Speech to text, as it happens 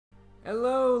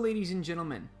Hello, ladies and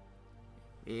gentlemen.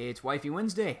 It's Wifey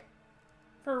Wednesday.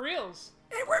 For reals.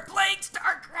 And we're playing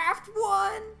StarCraft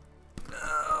 1!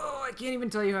 Oh, I can't even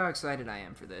tell you how excited I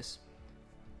am for this.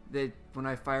 When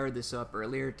I fired this up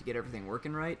earlier to get everything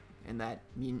working right, and that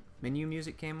menu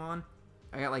music came on,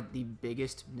 I got like the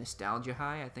biggest nostalgia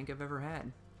high I think I've ever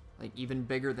had. Like even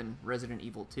bigger than Resident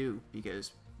Evil 2,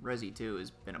 because Resi 2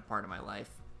 has been a part of my life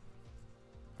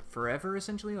forever,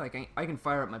 essentially. Like, I can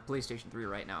fire up my PlayStation 3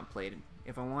 right now and play it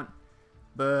if I want.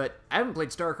 But I haven't played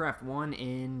StarCraft 1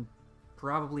 in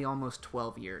probably almost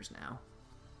 12 years now.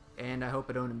 And I hope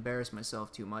I don't embarrass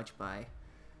myself too much by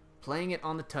playing it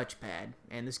on the touchpad.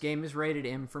 And this game is rated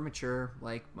M for mature,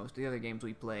 like most of the other games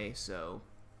we play, so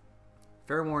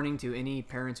fair warning to any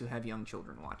parents who have young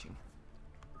children watching.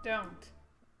 Don't.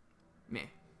 Meh.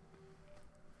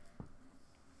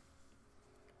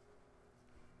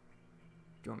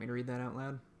 Do you want me to read that out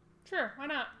loud? Sure, why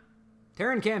not?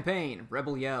 Terran Campaign,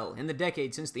 Rebel Yell. In the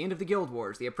decade since the end of the Guild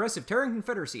Wars, the oppressive Terran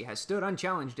Confederacy has stood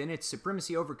unchallenged in its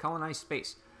supremacy over colonized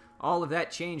space. All of that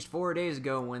changed 4 days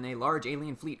ago when a large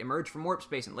alien fleet emerged from warp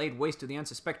space and laid waste to the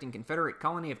unsuspecting Confederate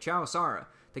colony of Chowsara.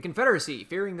 The Confederacy,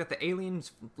 fearing that the alien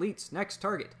fleet's next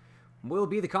target will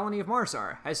be the colony of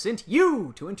Marsar, has sent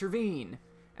you to intervene.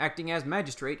 Acting as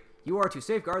magistrate, you are to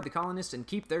safeguard the colonists and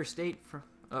keep their state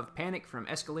of panic from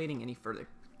escalating any further.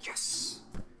 Yes!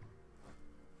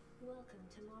 Welcome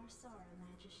to Marsara,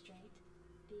 Magistrate.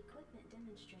 The equipment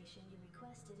demonstration you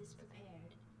requested is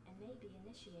prepared and may be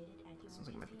initiated at your Sounds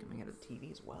like it might be coming out of the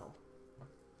TV as well.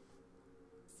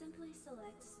 Simply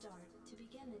select Start to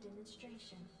begin the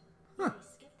demonstration. Huh. You may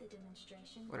skip the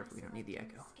demonstration. Whatever, we don't need the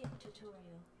selecting echo. Skip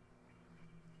tutorial.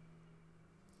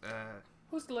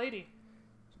 Who's the lady?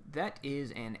 That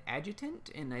is an adjutant,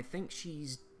 and I think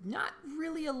she's not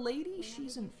really a lady.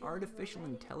 She's an artificial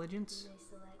intelligence. You may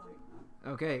select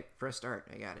Okay, press start.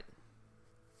 I got it.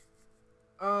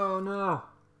 Oh no.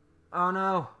 Oh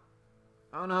no.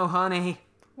 Oh no, honey.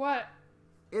 What?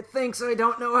 It thinks I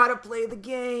don't know how to play the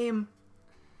game.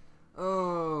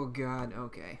 Oh god,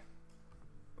 okay.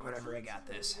 Whatever, I got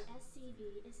this.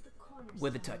 SCV is the cornerstone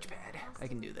With a touchpad. I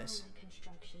can do this. of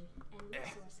construction and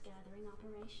resource gathering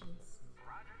operations.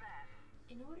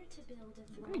 In order to build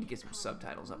a I need to get some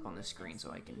subtitles up on this screen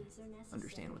so I can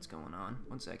understand what's going on.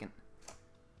 1 second.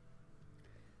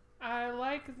 I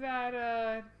like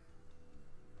that,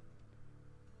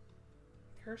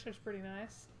 cursor's pretty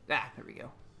nice. Ah, there we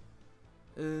go.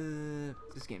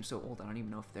 This game's so old I don't even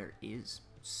know if there is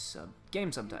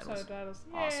game subtitles. Subtitles.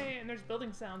 Yay! Awesome. And there's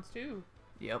building sounds, too.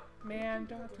 Yep. Man,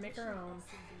 don't have to make our own.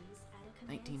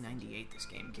 1998 this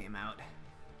game came out.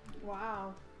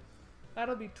 Wow.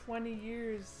 That'll be 20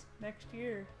 years next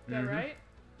year. Is that right?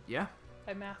 Yeah.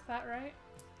 I mathed that right?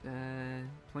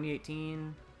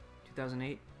 2018,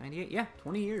 2008, 98. Yeah,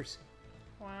 20 years.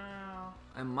 Wow.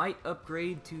 I might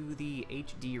upgrade to the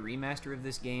HD remaster of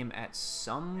this game at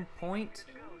some point,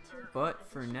 but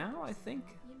for now I think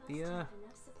the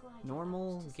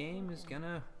normal game is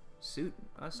gonna suit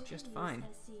us just fine.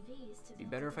 Be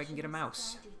better if I can get a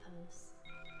mouse.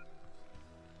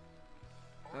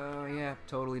 Oh yeah,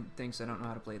 totally thinks I don't know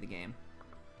how to play the game.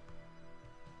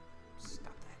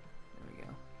 Stop that. There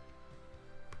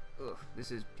we go. Ugh,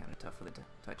 this is kind of tough with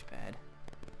a touchpad.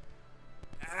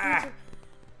 Ah!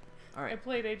 I Alright,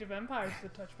 played Age of Empires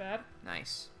with the touchpad.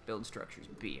 nice. Build structures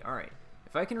B. Alright.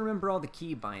 If I can remember all the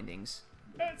key bindings.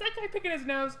 It's that guy picking his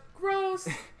nose. Gross.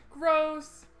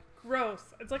 Gross. Gross.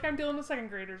 It's like I'm dealing with second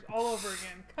graders all over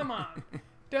again. Come on.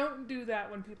 Don't do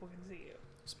that when people can see you.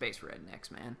 Space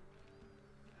rednecks, man.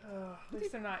 Ugh, at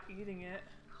least they're not eating it.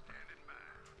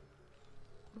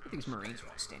 What are these Marines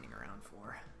all standing around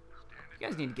for? You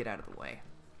guys need to get out of the way.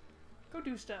 Go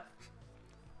do stuff.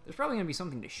 There's probably going to be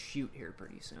something to shoot here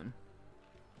pretty soon.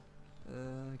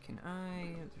 Can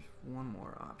I... There's one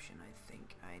more option I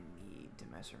think I need to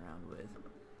mess around with.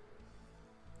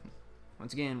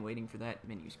 Once again, waiting for that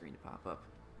menu screen to pop up.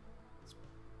 Let's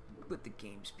put the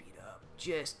game speed up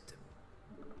just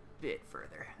a bit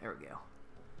further. There we go.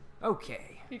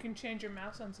 Okay. You can change your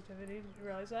mouse sensitivity. Did you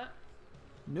realize that?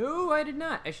 No, I did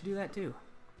not. I should do that too.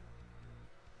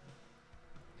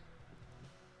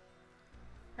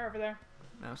 Her over there.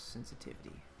 Mouse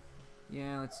sensitivity.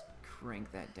 Yeah, let's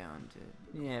crank that down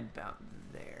to, yeah, about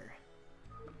there.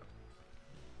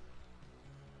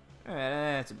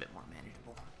 Alright, that's a bit more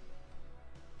manageable.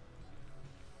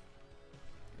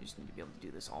 I just need to be able to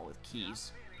do this all with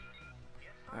keys.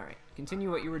 Alright,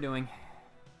 continue what you were doing.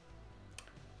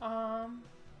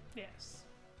 Yes.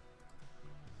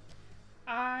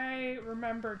 I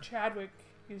remember Chadwick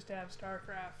used to have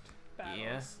StarCraft battles.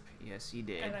 Yeah, yes he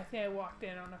did. And I think I walked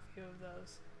in on a few of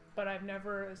those. but I've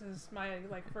never. This is my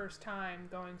like first time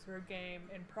going through a game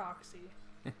in proxy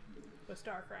with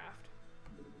StarCraft.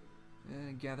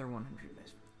 Gather 100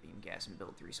 best beam gas and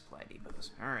build 3 supply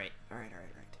depots. Alright.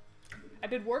 I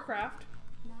did Warcraft.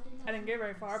 Not enough I didn't get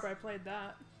very minerals. far, but I played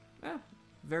that.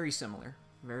 Very similar.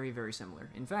 Very, very similar.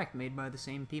 In fact, made by the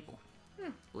same people.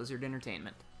 Blizzard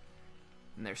Entertainment.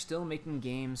 And they're still making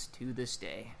games to this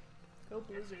day. Go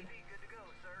Blizzard.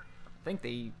 I think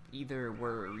they either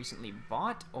were recently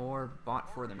bought or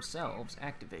bought for themselves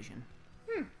Activision.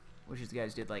 Which is the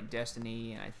guys who did like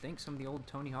Destiny and I think some of the old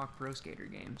Tony Hawk Pro Skater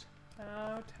games.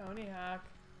 Oh, Tony Hawk.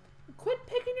 Quit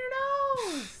picking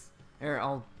your nose! Here,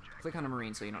 I'll click on a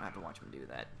Marine so you don't have to watch them do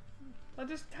that. I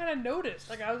just kind of noticed.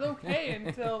 Like, I was okay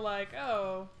until, like,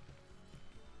 oh.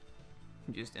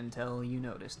 Just until you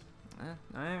noticed.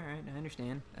 Alright, I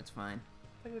understand. That's fine.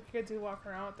 Like the kids who walk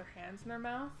around with their hands in their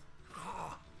mouth.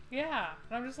 Yeah.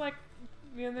 And I'm just like,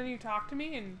 and then you talk to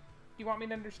me and you want me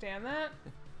to understand that?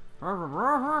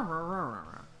 Go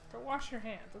wash your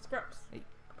hands. That's gross. Hey,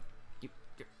 you,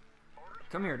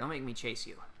 come here, don't make me chase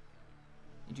you.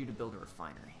 Need you to build a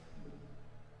refinery.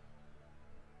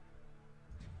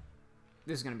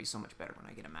 This is gonna be so much better when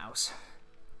I get a mouse.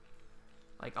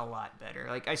 Like, a lot better.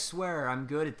 Like, I swear I'm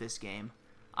good at this game.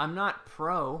 I'm not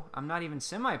pro, I'm not even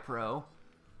semi-pro,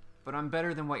 but I'm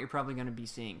better than what you're probably gonna be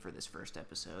seeing for this first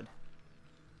episode.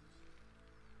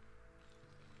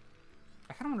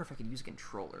 I kinda wonder if I could use a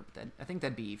controller, but I think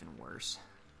that'd be even worse.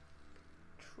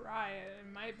 Try it.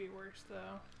 It might be worse,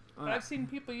 though. But I've seen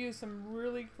people use some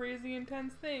really crazy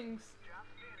intense things.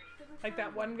 Like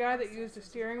that one guy that used a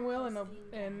steering wheel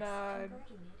in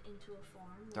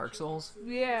Dark Souls?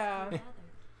 Yeah.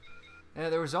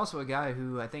 There was also a guy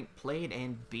who I think played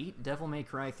and beat Devil May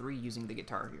Cry 3 using the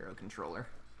Guitar Hero controller.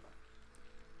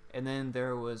 And then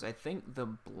there was, I think, the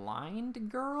blind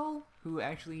girl who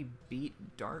actually beat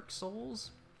Dark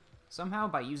Souls somehow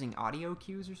by using audio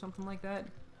cues or something like that.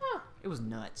 Huh. It was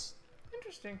nuts.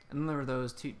 Interesting. And then there were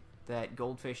those two, that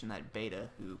Goldfish and that Beta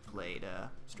who played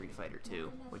Street Fighter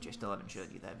 2, which I still haven't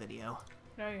showed you that video.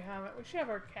 No, you haven't. We should have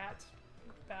our cats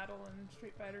battle in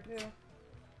Street Fighter 2.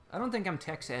 I don't think I'm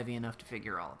tech savvy enough to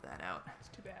figure all of that out. It's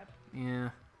too bad. Yeah.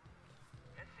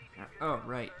 Oh,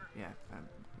 right. Yeah, I'm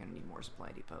gonna need more supply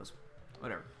depots.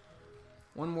 Whatever.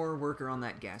 One more worker on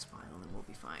that gas pile and then we'll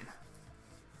be fine.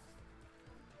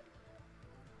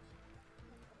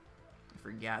 I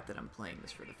forgot that I'm playing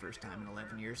this for the first time in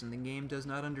 11 years and the game does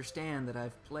not understand that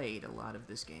I've played a lot of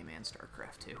this game and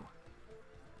StarCraft 2.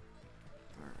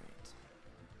 Alright.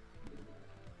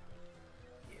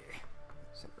 Yeah.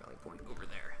 Set rally point over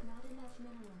there. Not enough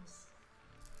minerals.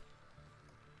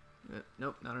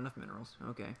 Nope, not enough minerals.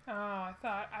 Okay. Oh, I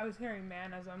thought I was hearing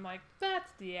manas. I'm like,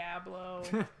 that's Diablo.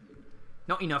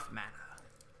 Not enough mana.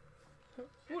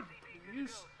 Would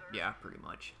please. Yeah, pretty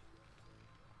much.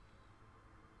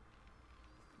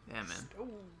 Yeah, man. Stone,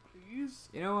 please.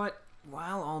 You know what?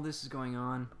 While all this is going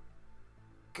on,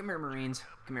 come here, Marines.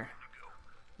 Come here.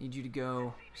 Need you to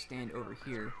go stand over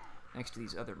here next to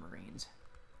these other Marines.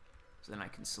 So then I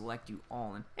can select you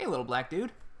all and... Hey, little black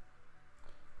dude.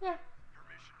 Yeah.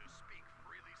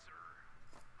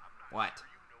 What?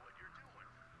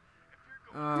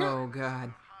 Oh,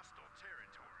 God.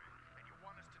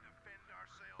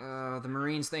 The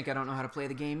Marines think I don't know how to play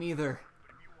the game either.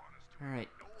 Alright.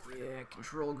 Yeah,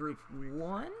 control group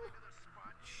 1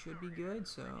 should be good,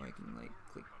 so I can, like,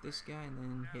 click this guy and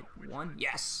then hit 1.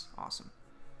 Yes! Awesome.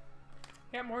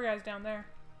 Got more guys down there.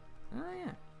 Oh,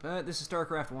 yeah. But this is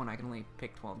StarCraft 1. I can only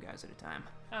pick 12 guys at a time.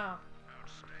 Oh.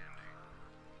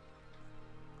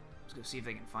 Let's go see if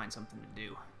I can find something to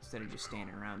do instead of just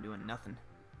standing around doing nothing.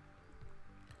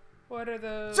 What are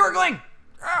the... Circling!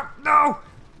 Oh, no!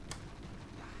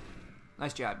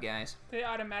 Nice job, guys. They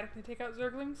automatically take out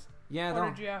Zerglings? Yeah, Or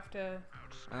did you have to...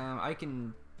 I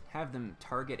can have them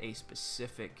target a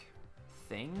specific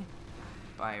thing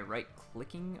by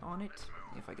right-clicking on it,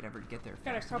 if I could ever get there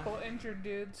Got a fast couple enough. injured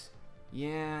dudes.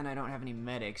 Yeah, and I don't have any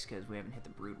medics because we haven't hit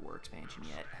the Brood War expansion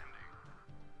yet.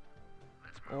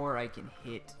 Or I can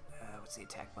hit... what's the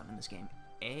attack button in this game?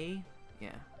 A? Yeah.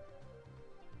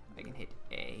 I can hit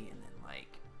A and then,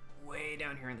 like, way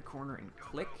down here in the corner and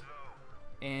click.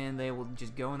 And they will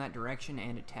just go in that direction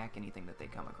and attack anything that they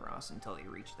come across until they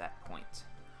reach that point.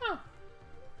 Huh.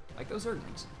 Like those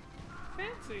Zerglings.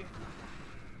 Fancy.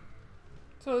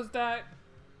 So is that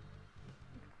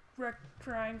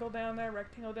rectangle down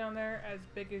there, as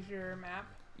big as your map?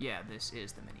 Yeah, this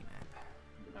is the mini-map.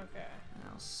 Okay. And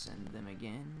I'll send them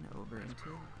again over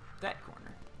into that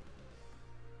corner.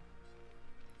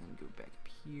 And go back up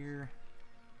here.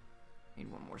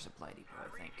 Need one more supply depot,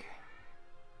 I think.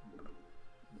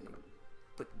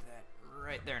 put that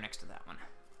right there next to that one.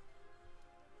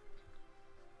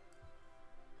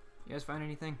 You guys find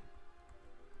anything?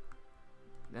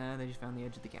 They just found the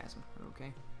edge of the chasm.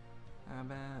 Okay. How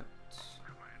about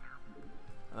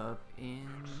up in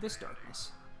this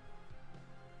darkness?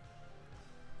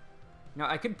 Now,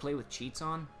 I could play with cheats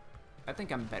on. I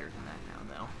think I'm better than that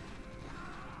now, though.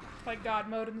 Like God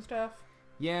mode and stuff?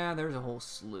 Yeah, there's a whole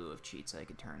slew of cheats I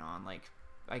could turn on. Like,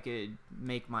 I could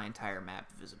make my entire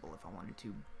map visible if I wanted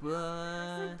to,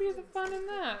 but... What'd be the fun in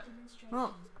that?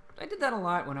 Well, I did that a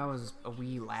lot when I was a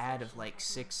wee lad of like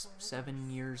 6,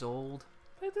 7 years old.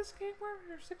 Played this game where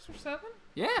you're 6 or 7?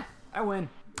 Yeah, I win.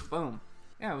 Boom.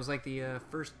 Yeah, it was like the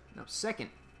second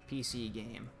PC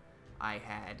game I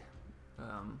had,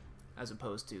 as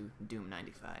opposed to Doom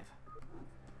 95.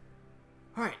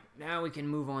 Alright, now we can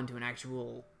move on to an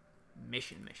actual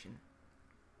mission.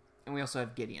 And we also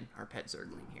have Gideon, our pet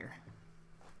Zergling, here.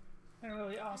 And a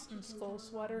really awesome skull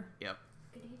sweater. Yep.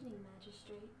 Good evening,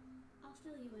 Magistrate. I'll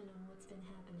fill you in on what's been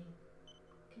happening.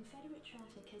 Confederate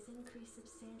traffic has increased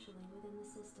substantially within the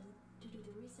system due to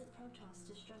the recent Protoss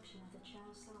destruction of the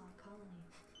Chow Sar colony.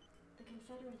 The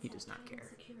Confederates He does not have tightened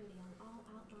care. security on all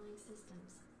outlying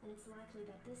systems, and it's likely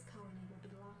that this colony will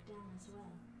be locked down as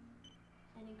well.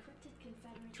 An encrypted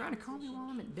Confederate Trying to call me while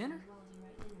I'm at dinner? while you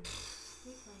are in.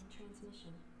 Replaying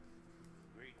transmission.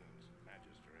 Greetings,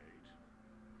 Magistrate.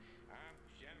 I'm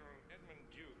General Edmund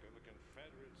Duke of the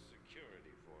Confederate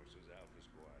Security Forces Alpha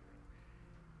Squadron.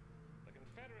 The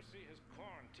Confederacy has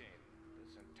quarantined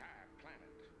this entire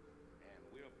planet, and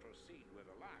we'll proceed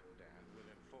with a lockdown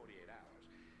within 48 hours.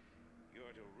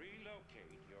 You're to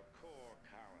relocate your core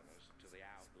colonists to the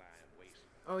outlying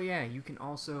wasteland. Oh yeah, you can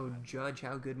also judge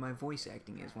how good my voice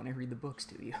acting is when I read the books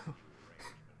to you.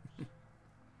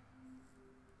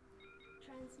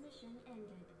 Transmission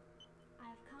ended. I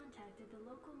have contacted the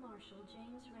local marshal,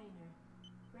 James Rayner.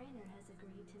 Rayner has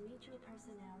agreed to meet your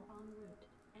personnel en route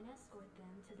and escort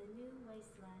them to the new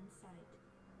wasteland site.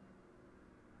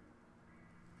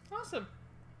 Awesome.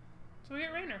 So we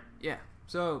get Rayner. Yeah,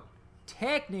 so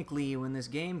technically when this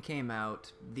game came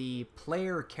out, the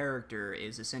player character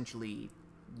is essentially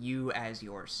you as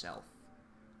yourself.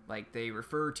 Like, they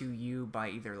refer to you by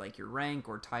either like your rank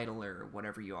or title or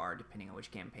whatever you are, depending on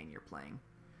which campaign you're playing.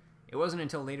 It wasn't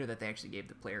until later that they actually gave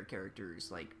the player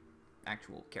characters like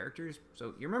actual characters.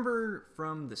 So you remember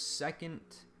from the second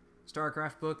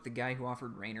StarCraft book, the guy who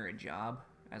offered Rayner a job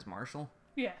as Marshal?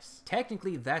 Yes.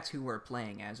 Technically, that's who we're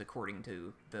playing as, according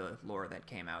to the lore that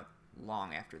came out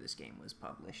long after this game was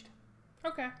published.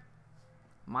 Okay.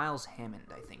 Miles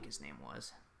Hammond, I think his name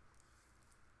was.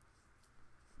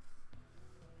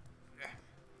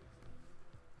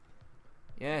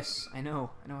 Yes, I know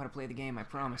how to play the game, I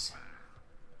promise.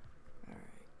 Alright.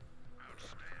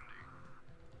 Outstanding.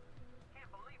 Can't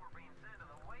believe we're being sent to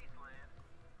the wasteland.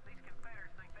 These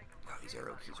Confederates think they can Oh, these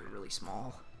arrow keys are really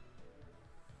small.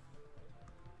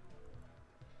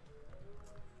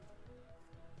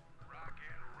 Rock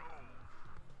and roll.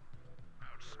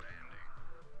 Outstanding.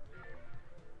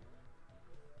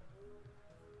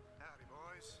 Howdy,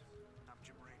 boys. I'm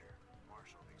Jim Rayner,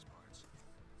 marshal of these parts.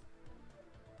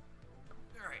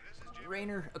 Alright, This is Jim.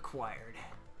 Rayner acquired.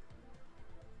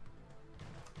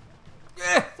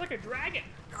 It's like a dragon.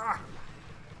 Ah!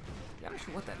 Yeah, I'm not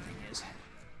sure what that thing is.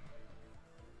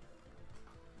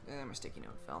 My sticky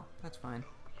note fell. That's fine.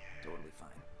 Totally fine.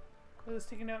 Was this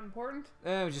sticking out important?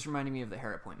 It was just reminding me of the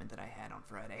hair appointment that I had on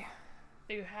Friday.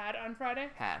 That you had on Friday?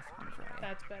 Have on Friday.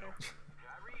 That's better.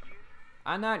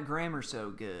 I'm not grammar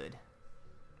so good.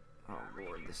 Oh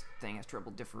lord, this thing has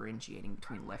trouble differentiating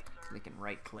between left click and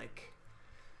right click.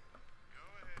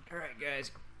 Alright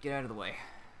guys, get out of the way.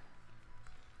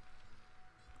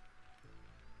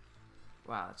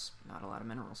 Wow, that's not a lot of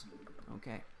minerals.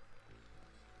 Okay.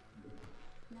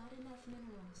 Not enough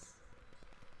minerals.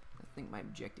 I think my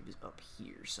objective is up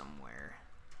here somewhere.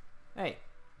 Hey,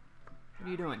 what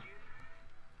are you doing?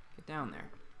 Get down there.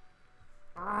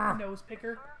 Nose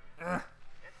picker.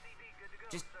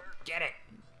 Just get it.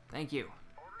 Thank you.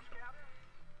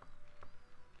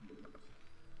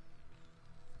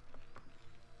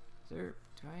 Is there,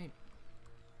 I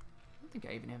don't think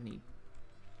I even have any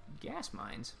gas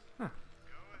mines. Huh.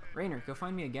 Rayner, go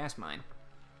find me a gas mine.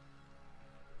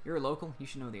 You're a local, you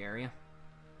should know the area.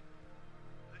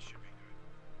 This should be good.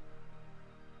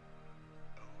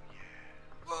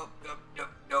 Oh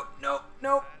yeah.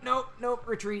 Whoa, nope.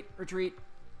 Retreat. Retreat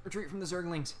from the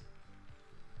Zerglings.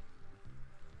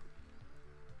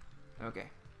 Okay,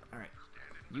 alright.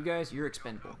 You guys, you're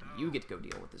expendable. You get to go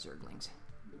deal with the Zerglings.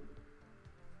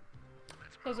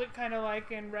 Was it kind of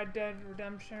like in Red Dead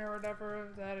Redemption or whatever,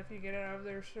 that if you get out of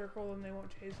their circle then they won't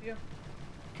chase you?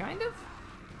 Kind of.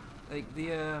 Like,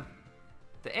 the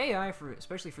AI,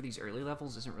 especially for these early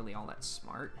levels, isn't really all that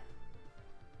smart.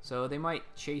 So they might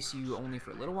chase you only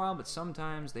for a little while, but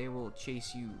sometimes they will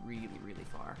chase you really, really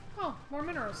far. Oh, more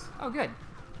minerals. Oh, good.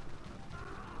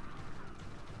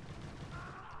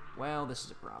 Well, this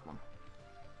is a problem.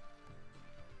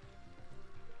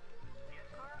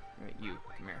 Alright, you,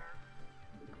 come here.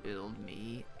 Build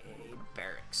me a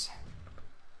barracks.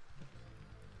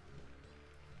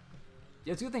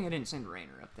 Yeah, it's a good thing I didn't send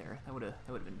Rainer up there. That would have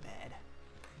been bad.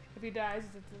 If he dies,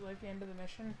 is it like the end of the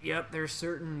mission? Yep, there's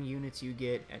certain units you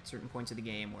get at certain points of the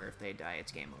game where if they die,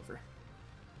 it's game over.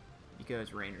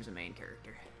 Because Rainer's a main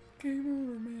character. Game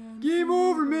over, man. Game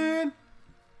over, man!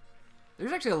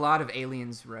 There's actually a lot of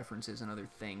Aliens references and other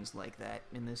things like that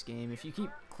in this game. If you keep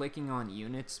clicking on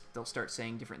units, they'll start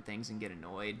saying different things and get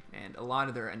annoyed. And a lot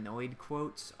of their annoyed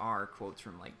quotes are quotes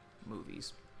from, like,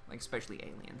 movies. Like, especially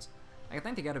Aliens. I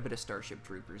think they got a bit of Starship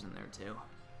Troopers in there, too.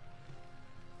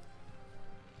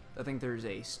 I think there's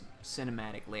a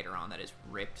cinematic later on that is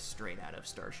ripped straight out of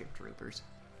Starship Troopers.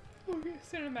 Okay,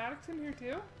 cinematics in here,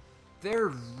 too? They're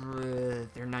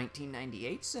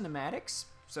 1998 cinematics,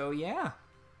 so yeah.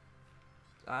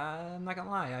 I'm not gonna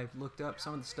lie, I looked up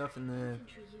some of the stuff in the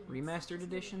remastered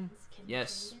edition.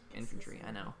 Yes, infantry,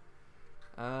 I know.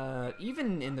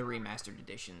 Even in the remastered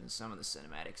edition, some of the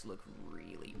cinematics look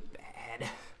really bad.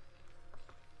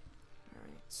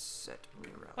 Alright, set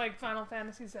reroute. Like Final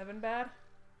Fantasy VII bad?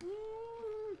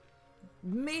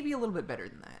 Maybe a little bit better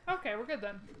than that. Okay, we're good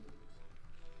then.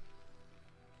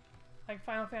 Like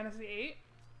Final Fantasy VIII?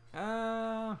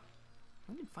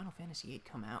 When did Final Fantasy VIII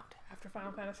come out? After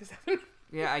Final Fantasy VII?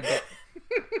 Yeah,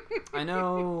 I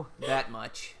know that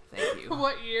much. Thank you.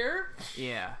 What year?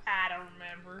 Yeah. I don't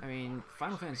remember. I mean,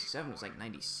 Final Fantasy VII was like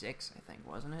 96, I think,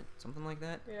 wasn't it? Something like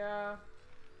that? Yeah.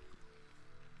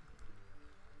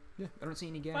 Yeah, I don't see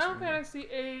any gas. Final Fantasy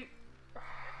VIII.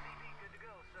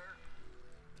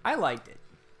 I liked it.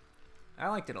 I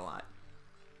liked it a lot.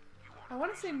 I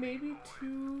want to say maybe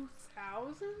 2000s,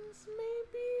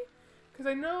 maybe? Because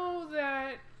I know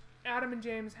that Adam and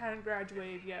James hadn't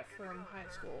graduated yet from high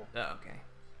school. Oh, okay.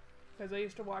 Because I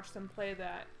used to watch them play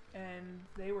that, and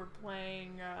they were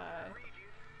playing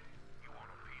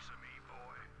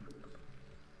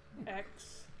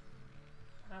X,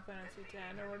 Final Fantasy X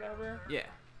or whatever. Yeah.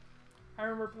 I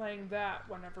remember playing that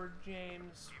whenever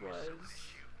James was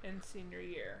in senior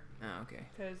year. Oh, okay.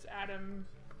 Because Adam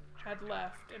had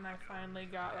left, and I finally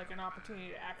got like an opportunity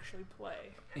to actually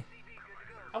play.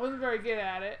 I wasn't very good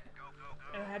at it,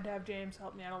 and I had to have James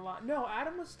help me out a lot. No,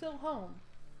 Adam was still home.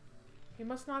 He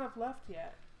must not have left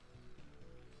yet.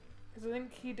 Because I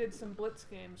think he did some Blitz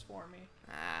games for me.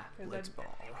 Ah,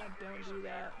 Blitzball. I don't do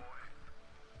that.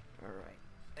 Alright.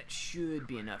 That should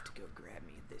be enough to go grab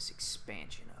me this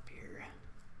expansion up here.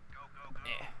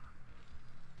 Yeah.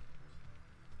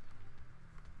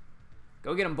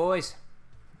 Go get 'em, boys.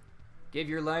 Give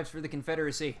your lives for the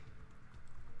Confederacy.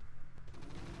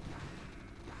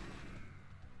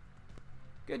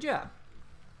 Good job.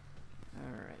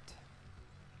 Alright.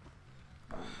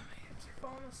 Oh, man, you're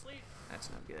falling asleep. That's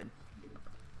no good.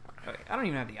 Okay, I don't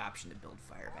even have the option to build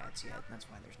fire bats yet. That's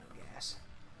why there's no gas.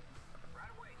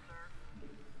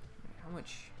 How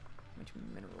much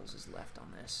minerals is left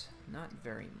on this? Not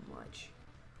very much.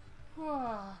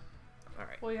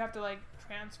 Alright. Well, you have to, like,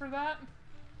 transfer that?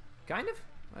 Kind of.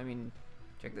 I mean,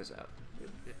 check this out.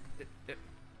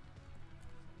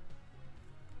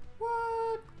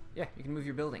 What? Yeah, you can move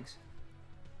your buildings.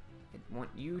 I want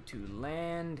you to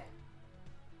land...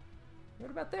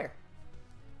 What about there?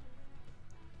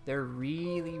 They're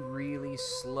really, really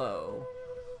slow.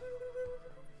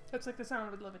 That's like the sound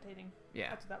of it levitating. Yeah.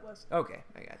 That's what that was. Okay,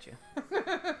 I got you.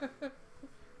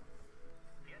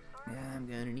 Yeah, I'm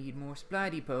gonna need more supply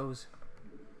depots.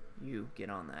 You, get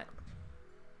on that.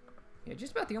 Yeah,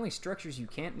 just about the only structures you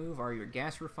can't move are your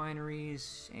gas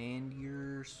refineries and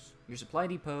your supply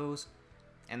depots.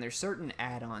 And there's certain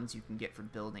add-ons you can get for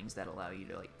buildings that allow you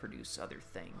to, like, produce other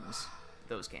things.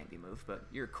 Those can't be moved, but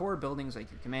your core buildings,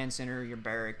 like your command center, your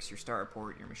barracks, your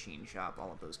starport, your machine shop, all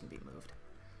of those can be moved.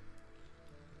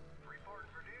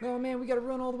 Oh man, we gotta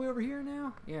run all the way over here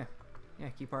now? Yeah,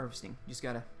 keep harvesting. You just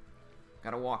gotta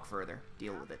walk further.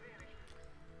 Deal with it.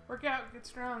 Work out, get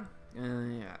strong.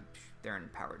 Yeah, they're in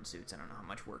powered suits. I don't know how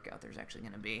much workout there's actually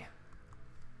gonna be.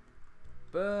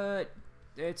 But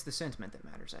it's the sentiment that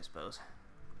matters, I suppose.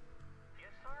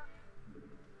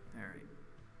 Alright.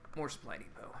 More supply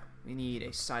depot. We need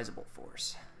a sizable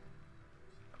force.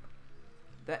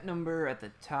 That number at the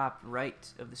top right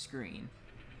of the screen.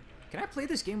 Can I play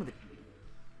this game with a...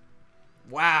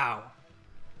 Wow.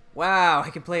 Wow,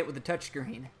 I can play it with a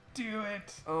touchscreen. Do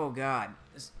it. Oh god.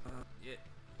 This, yeah.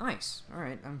 Nice.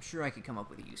 Alright, I'm sure I could come up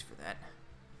with a use for that.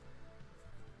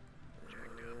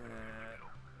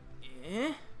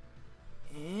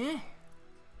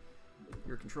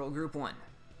 Your control group 1.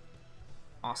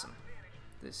 Awesome.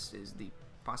 This is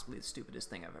possibly the stupidest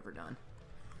thing I've ever done.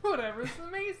 Whatever, it's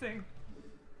amazing.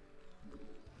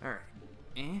 Alright.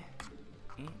 Yep.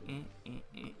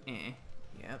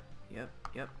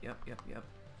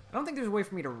 I don't think there's a way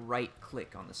for me to right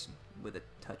click on this with a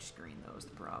touch screen though, is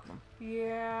the problem.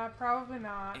 Yeah, probably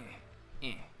not.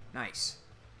 Nice.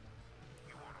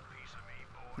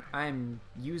 I'm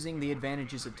using the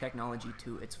advantages of technology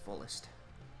to its fullest.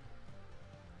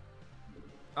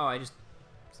 Oh, is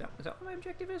that what my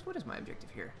objective is? What is my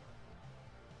objective here?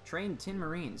 Train 10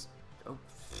 Marines. Oh,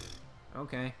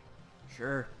 okay.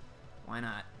 Sure. Why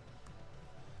not?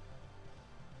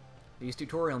 These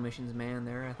tutorial missions, man,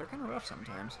 they're kind of rough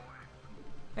sometimes.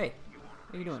 Hey,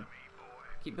 what are you doing?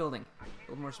 Keep building.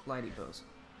 Build more supply depots.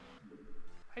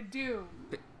 I do.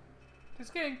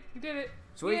 Just kidding. You did it.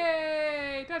 Sweet.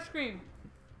 Yay! Touchscreen.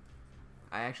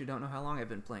 I actually don't know how long I've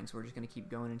been playing, so we're just going to keep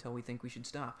going until we think we should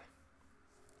stop.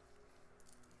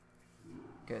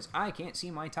 Because I can't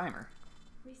see my timer.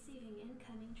 Receiving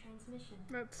incoming transmission.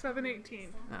 That's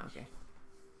 7:18. Oh, okay.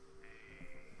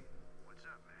 What's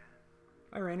up, man?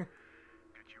 Hi, Rainer.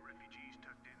 Got your refugees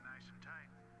tucked in nice and tight.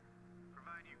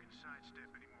 Provided you can sidestep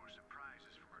any more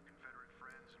surprises from our Confederate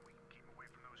friends and we can keep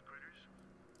away from those critters,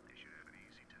 they should have an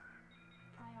easy time.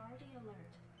 Priority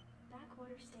alert.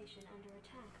 Backwater station under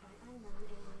attack by unknown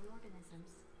alien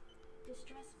organisms.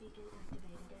 Distress beacon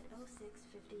activated at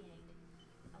 0658.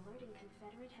 Alerting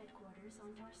Confederate headquarters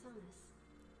on Tarsonis.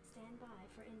 Stand by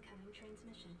for incoming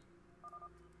transmission.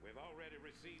 We've already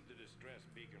received the distress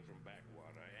beacon from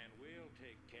Backwater, and we'll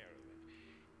take care of it.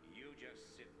 You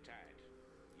just sit tight.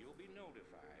 You'll be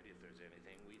notified if there's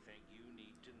anything we think you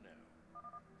need to know.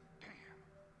 Damn.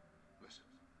 Listen,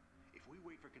 if we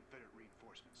wait for Confederate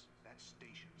reinforcements, that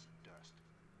station's dust.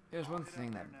 There's one thing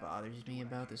that bothers me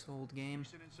about this whole game.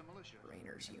 Send in some militia.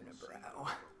 Rainer's and we'll save unibrow.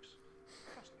 those folks.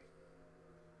 Trust me.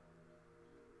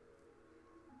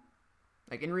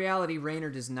 Like, in reality, Rainer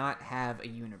does not have a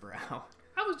unibrow.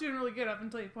 I was doing really good up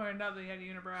until you pointed out that he had a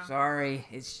unibrow. Sorry,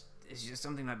 it's just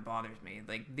something that bothers me.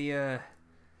 Like, the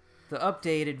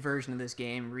updated version of this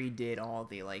game redid all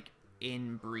the, like,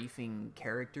 in-briefing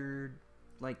character,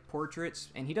 like, portraits,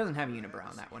 and he doesn't have a unibrow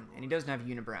in that one, and he doesn't have a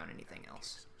unibrow in anything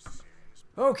else.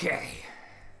 Okay.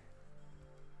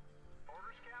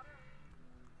 Orders, Captain?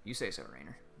 You say so,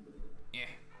 Rainer. Yeah.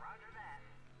 Roger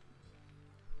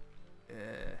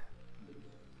that.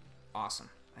 Awesome.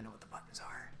 I know what the buttons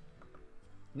are.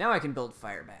 Now I can build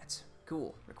fire bats.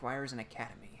 Cool. Requires an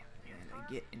academy. And I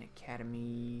get an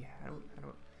academy... How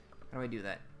do I do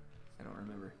that? I don't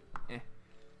remember.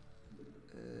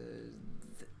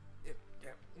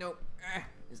 Nope.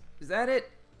 Is that it?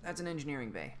 That's an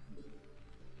engineering bay.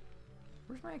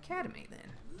 Where's my academy,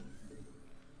 then?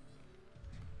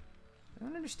 I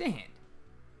don't understand.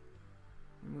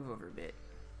 Move over a bit.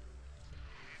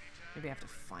 Maybe I have to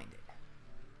find it.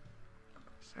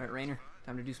 Alright, Rainer.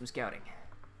 Time to do some scouting.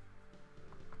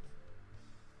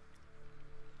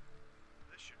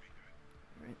 This should be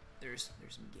good. Alright, there's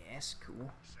some gas.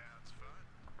 Cool. Sounds fun.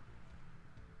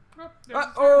 Oh, there's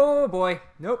a Oh boy.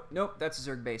 Nope. That's a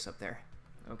Zerg base up there.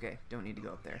 Okay, don't need to go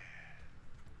up there.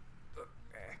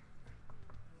 Okay.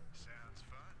 Sounds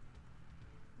fun.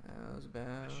 How's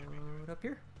about up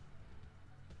here?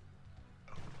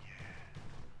 Oh,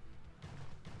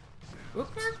 yeah.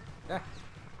 Oops. Ah.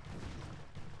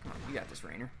 Come on, you got this,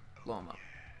 Rainer. Blow him up.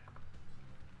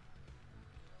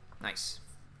 Nice.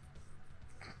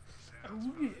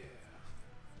 Oh, yeah.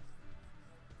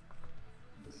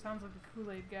 Sounds like a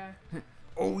Kool-Aid guy.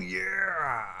 Oh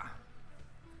yeah!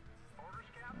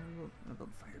 I'm gonna build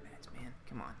fire bats, man.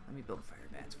 Come on, let me build fire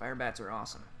bats. Fire bats are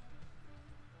awesome.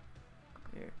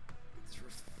 Here, this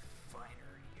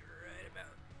refinery right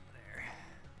about there.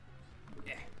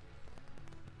 Yeah.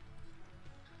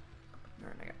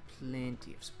 Alright, I got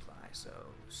plenty of supply, so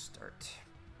start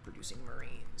producing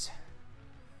Marines.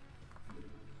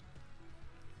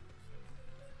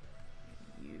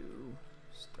 You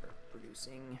start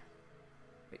producing.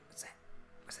 Wait, what's that?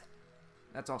 What's that?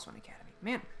 That's also an academy.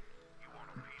 Man,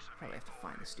 probably have to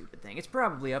find the stupid thing. It's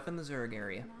probably up in the Zerg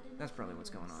area. That's probably what's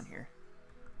going on here.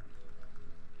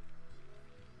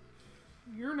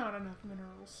 You're not enough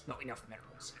minerals. Not enough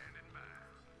minerals.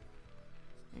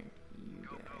 Here, you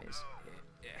guys.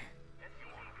 Yeah.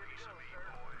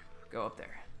 Go up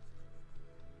there.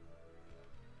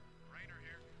 Rainer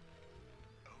here.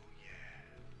 Oh,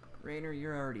 yeah. Rainer,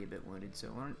 you're already a bit wounded, so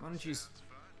why don't you... Sounds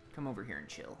fun. come over here and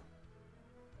chill.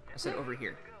 I said over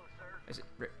here. I said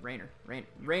Rainer.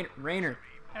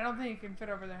 I don't think you can fit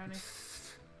over there, honey.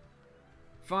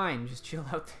 Fine, just chill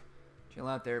out. Chill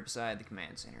out there beside the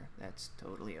command center. That's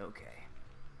totally okay.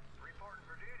 Reporting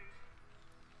for duty.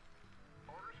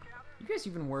 Orders, Captain? You guys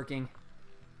even working?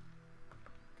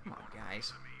 Come on,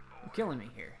 guys. You're killing me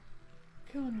here.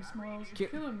 Killing me, Smalls. You're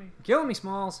killing me. Killing me,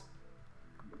 Smalls.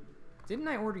 Didn't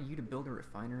I order you to build a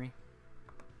refinery?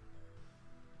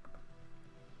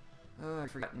 I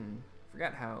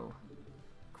forgot how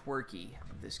quirky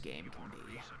this game can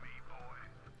be.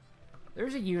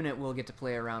 There's a unit we'll get to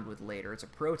play around with later. It's a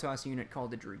Protoss unit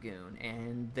called the Dragoon,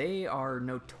 and they are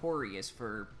notorious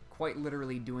for quite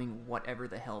literally doing whatever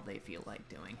the hell they feel like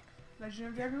doing. Legend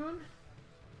of Dragoon?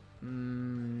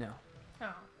 No.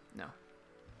 Oh. No.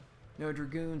 No,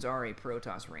 Dragoons are a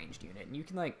Protoss ranged unit, and you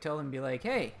can like tell them, be like,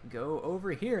 "Hey, go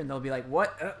over here," and they'll be like,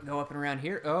 "What? Go up and around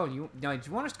here? Oh, do you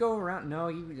want us to go around? No,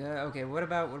 you. Okay, what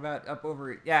about up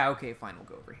over? Yeah, okay, fine, we'll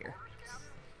go over here."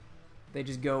 They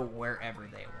just go wherever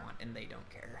they want, and they don't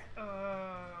care.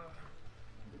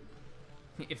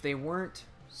 If they weren't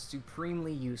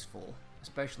supremely useful,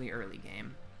 especially early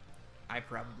game, I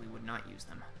probably would not use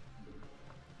them.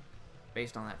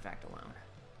 Based on that fact alone.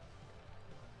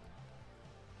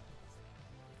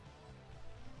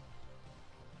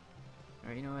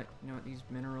 Alright, you know what? These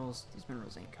minerals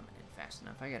ain't coming in fast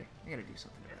enough. I gotta do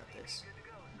something about this.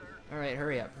 Alright,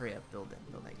 hurry up. Build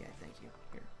that guy, thank you.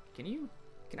 Here.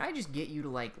 Can I just get you to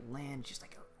like land just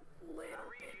like a little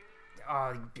bit?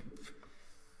 Oh,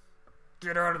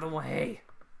 get out of the way.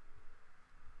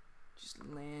 Just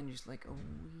land just like a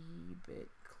wee bit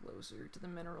closer to the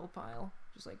mineral pile.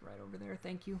 Just like right over there,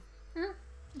 thank you.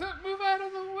 Don't move out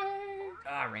of the way.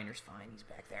 Ah, Rainer's fine, he's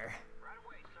back there.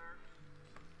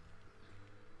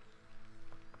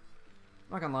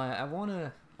 I'm not gonna lie, I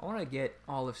wanna get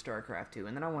all of StarCraft 2,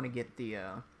 and then I wanna get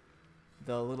the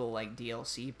little like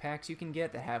DLC packs you can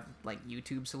get that have like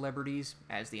YouTube celebrities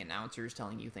as the announcers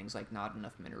telling you things like not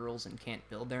enough minerals and can't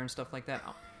build there and stuff like that.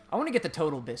 I want to get the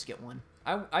Total Biscuit one.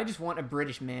 I just want a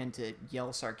British man to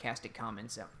yell sarcastic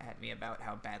comments at me about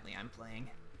how badly I'm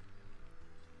playing.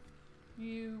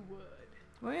 You would.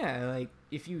 Well, yeah, like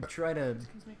if you try to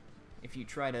Excuse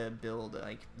me. build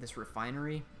like this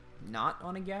refinery not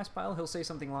on a gas pile, he'll say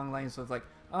something along the lines of like,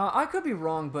 I could be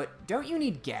wrong, but don't you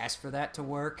need gas for that to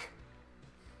work?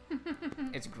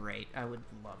 It's great. I would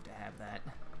love to have that.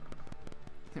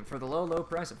 For the low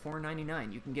price of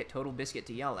 $4.99, you can get Total Biscuit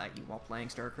to yell at you while playing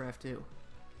StarCraft 2.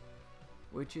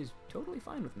 Which is totally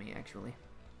fine with me, actually.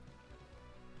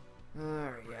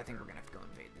 Alright, yeah, I think we're gonna have to go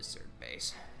invade this third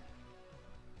base.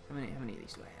 How many of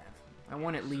these do I have? I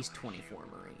want at least 24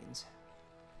 Marines.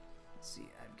 Let's see,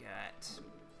 I've got...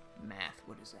 math,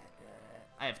 what is that?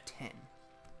 I have 10.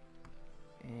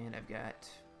 And I've got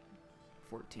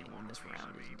 14 when this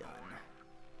round is done.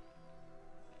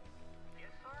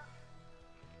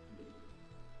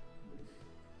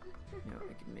 You know,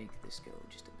 I could make this go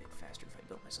just a bit faster if I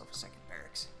built myself a second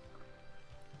barracks.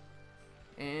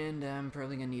 And I'm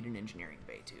probably gonna need an engineering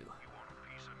bay too.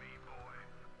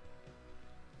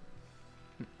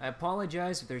 I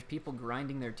apologize if there's people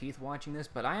grinding their teeth watching this,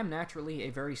 but I am naturally a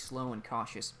very slow and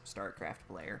cautious StarCraft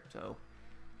player, so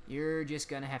you're just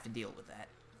gonna have to deal with that.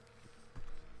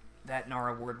 That and our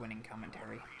award-winning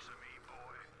commentary.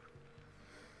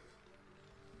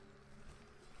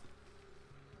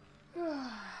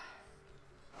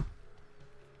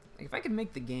 If I could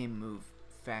make the game move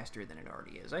faster than it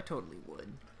already is, I totally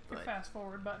would. Your But fast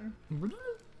forward button.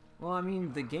 well, I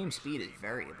mean, the game speed is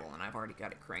variable, and I've already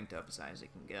got it cranked up as high as it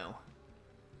can go.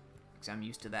 Because I'm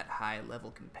used to that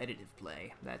high-level competitive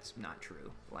play. That's not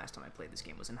true. The last time I played this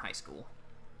game was in high school.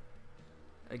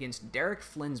 Against Derek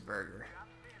Flinsberger.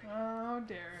 Oh,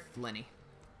 Derek. Flinny.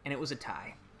 And it was a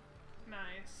tie.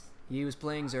 Nice. He was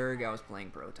playing Zerg, I was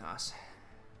playing Protoss.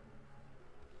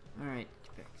 Alright,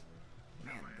 get back.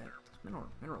 Man, those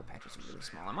mineral patches are really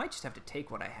small. I might just have to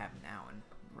take what I have now and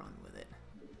run with it.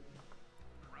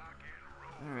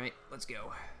 Alright, let's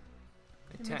go.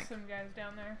 You missed some guys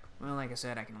down there. Well, like I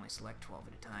said, I can only select 12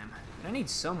 at a time. And I need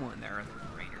someone there other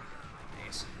than Rainer to build my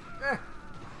base.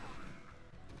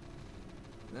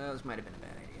 No, this might have been a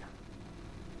bad idea.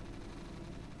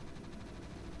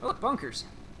 Oh, look, bunkers!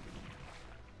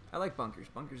 I like bunkers.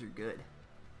 Bunkers are good.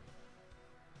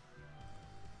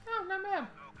 Oh, not bad.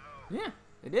 Yeah,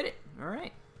 they did it.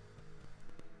 Alright.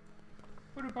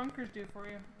 What do bunkers do for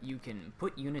you? You can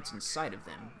put units inside of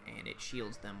them, and it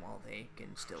shields them while they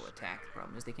can still attack. The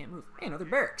problem is they can't move. Hey, another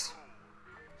barracks!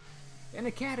 An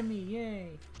academy,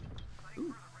 yay!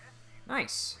 Ooh,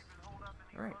 nice!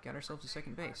 Alright, got ourselves a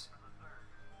second base.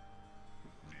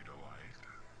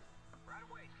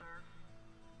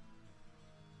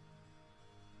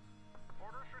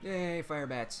 Yay, fire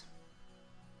bats.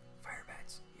 Fire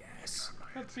bats, yes.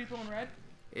 That's people in red.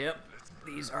 Yep,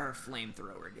 these are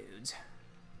flamethrower dudes.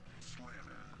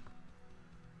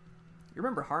 You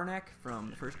remember Harnack from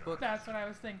the first book? That's what I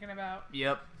was thinking about.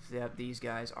 Yep, these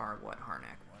guys are what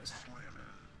Harnack was.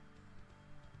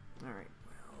 Alright,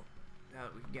 well, now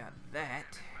that we've got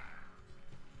that,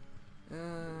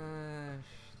 there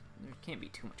can't be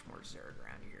too much more Zerg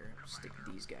around here. Stick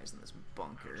these guys in this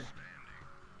bunker.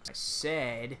 I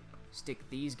said, stick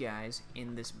these guys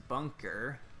in this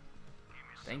bunker.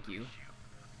 Thank you.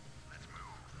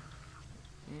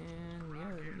 And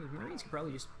yeah, the Marines could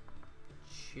probably just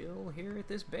chill here at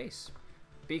this base.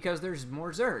 Because there's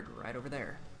more Zerg right over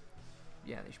there.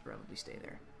 Yeah, they should probably stay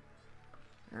there.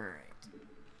 Alright.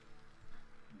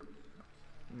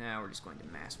 Now we're just going to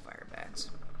mass fire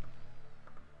bats.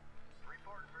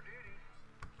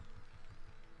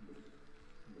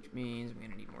 Which means we're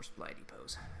going to need more supply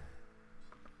depots.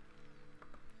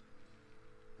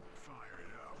 Fire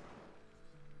it up.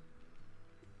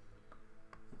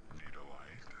 Need a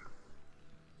light.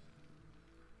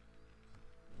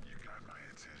 You got my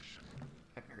attention.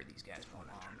 I haven't heard these guys for a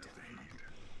long Turn up the time. heat.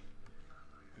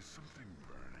 Is something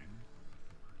burning?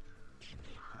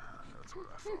 That's what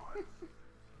I thought.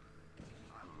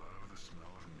 I love the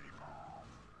smell of napalm.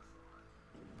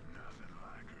 Nothing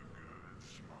like a good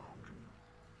smoke.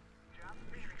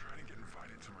 Are you trying to get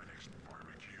invited to my next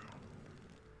barbecue?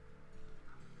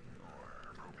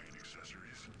 Or propane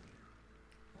accessories?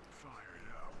 Fire it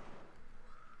up.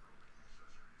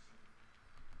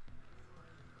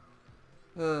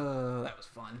 That was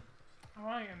fun. I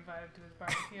want to get invited to his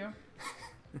barbecue.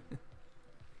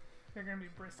 They're gonna be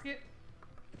brisket.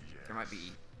 There might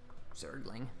be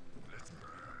Zergling. Let's burn.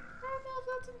 I don't know if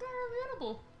that's entirely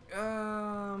edible.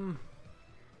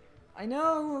 I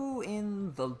know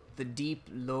in the deep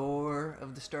lore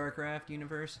of the StarCraft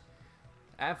universe,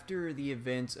 after the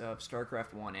events of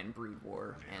StarCraft 1 and Brood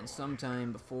War, and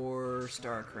sometime before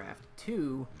StarCraft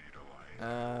 2,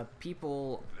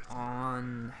 people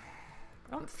on...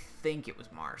 I don't think it was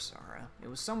Marsara. It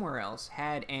was somewhere else.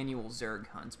 Had annual Zerg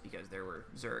hunts because there were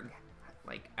Zerg,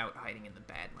 like, out hiding in the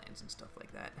Badlands and stuff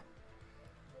like that.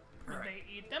 Did Alright. they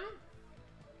eat them?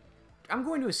 I'm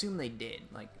going to assume they did.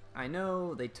 Like, I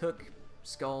know they took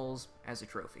skulls as a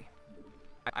trophy.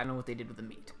 I don't know what they did with the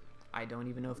meat. I don't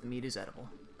even know if the meat is edible.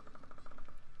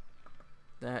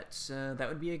 That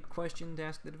would be a question to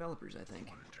ask the developers, I think.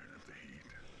 Turn up the heat.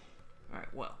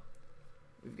 Alright, well,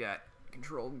 we've got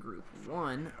control group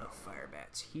 1 of fire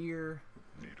bats here.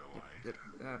 Need a light.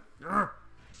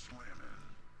 Slam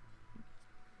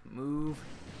in. Move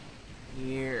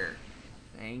here.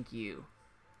 Thank you.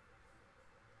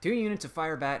 2 units of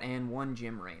fire bat and 1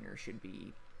 Gym Rainer should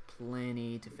be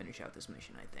plenty to finish out this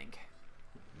mission, I think.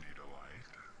 Need a light.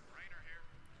 Rainer here.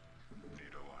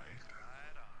 Need a light.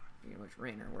 Right on. You know which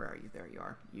Rainer? Where are you? There you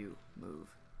are. You move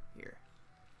here.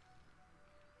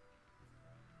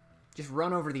 Just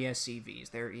run over the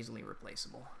SCVs. They're easily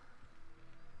replaceable.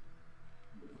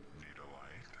 Need a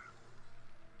light.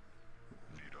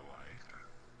 Need a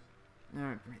light.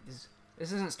 Alright,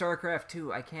 this isn't StarCraft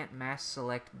 2. I can't mass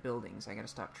select buildings. I gotta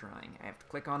stop trying. I have to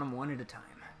click on them one at a time.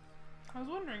 I was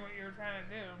wondering what you were trying to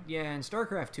do. Yeah, in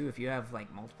StarCraft 2, if you have like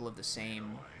multiple of the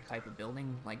same type of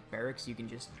building, like barracks, you can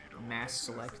just mass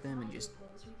select them and just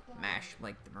mash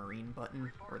like the Marine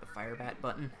button or the Fire Bat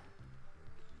button.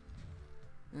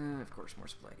 Of course, more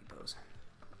supply depots.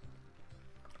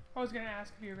 I was gonna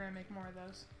ask if you were gonna make more of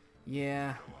those.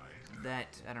 Yeah,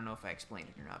 that, I don't know if I explained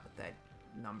it or not, but that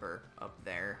number up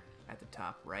there at the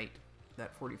top right,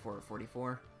 that 44 or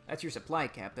 44, that's your supply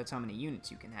cap. That's how many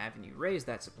units you can have, and you raise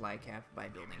that supply cap by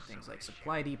building things like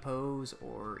supply depots,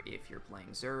 or if you're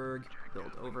playing Zerg,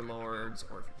 build overlords,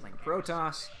 or if you're playing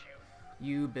Protoss,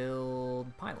 you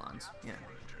build pylons. Yeah.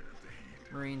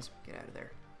 Marines, get out of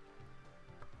there.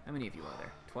 How many of you are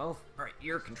there? 12? Alright,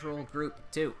 you're control group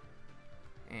 2.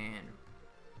 And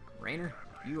Rainer,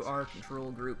 you are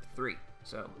control group 3.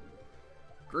 So,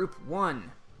 group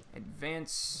 1,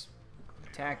 advance,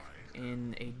 attack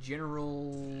in a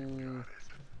general,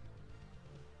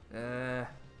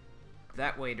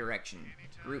 that way direction.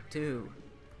 Group 2,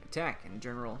 attack in a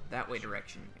general, that way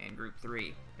direction. And group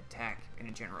 3, attack in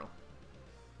a general,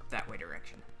 that way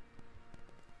direction.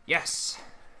 Yes!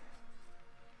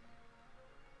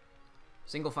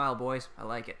 Single file, boys. I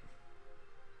like it.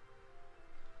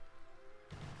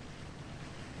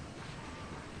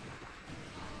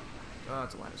 Oh,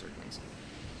 it's a lot of Zerglings.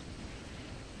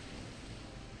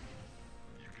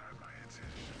 You got my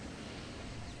attention.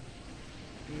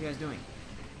 What are you guys doing?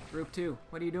 Group 2,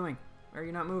 what are you doing? Why are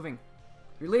you not moving?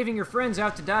 You're leaving your friends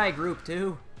out to die, Group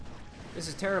 2. This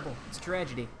is terrible. It's a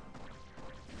tragedy.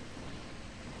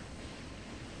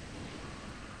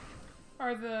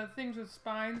 Are the things with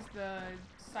spines the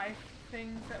scythe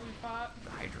things that we fought? The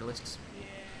hydralisks. Yeah.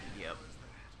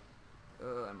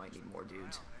 Yep. I might need more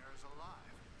dudes.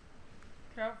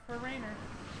 Go out for Rainer.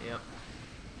 Yep.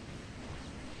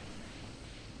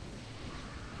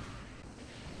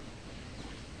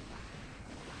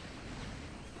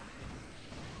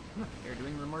 They're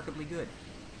doing remarkably good.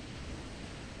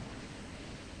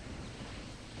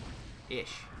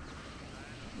 Ish.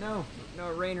 No,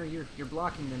 Rainer, you're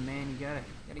blocking them, man. You gotta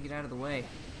get out of the way.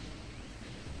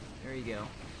 There you go. Your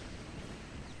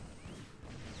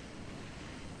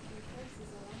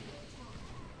forces are under attack.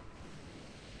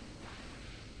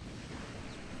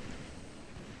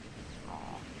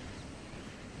 Aw.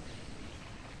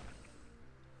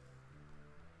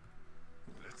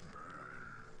 Let's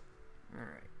burn. All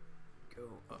right, go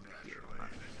up here.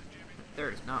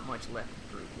 There's not much left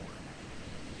of Group 1.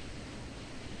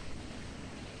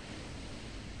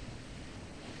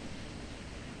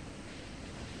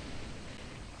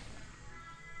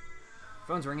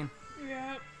 Phone's ringing.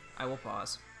 Yep. I will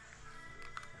pause.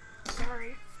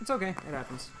 Sorry. It's okay. It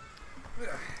happens.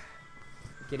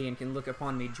 Gideon can look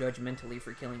upon me judgmentally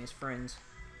for killing his friends.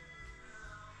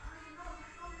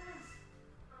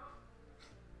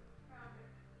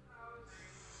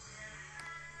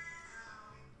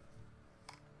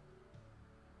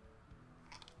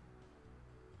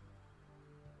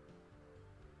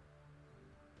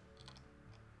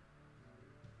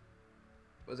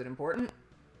 Was it important?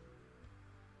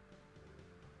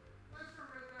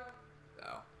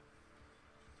 Oh.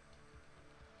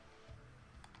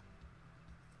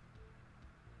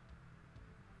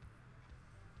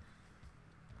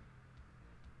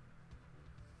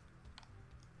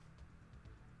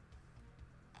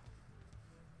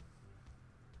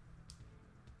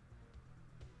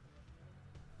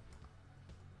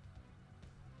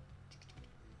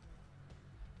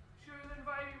 She was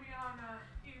inviting me on an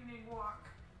evening walk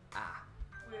Ah.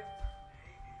 with... Hey,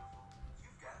 beautiful.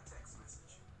 You've got a text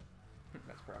message.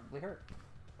 That's probably her.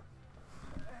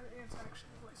 It's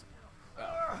actually voicemail.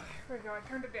 Here we go. I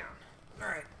turned it down.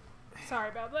 Alright. Sorry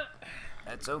about that.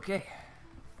 That's okay.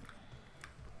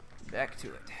 Back to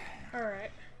it. All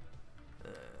right.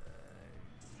 You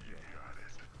got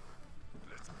it.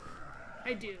 Let's burn.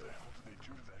 I do. They do to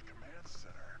that command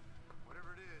center.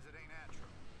 Whatever it is, it ain't natural.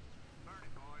 Burn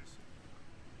it, boys.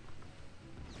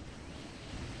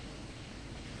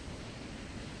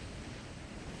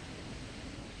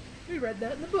 We read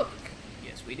that in the book.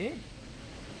 Yes, we did.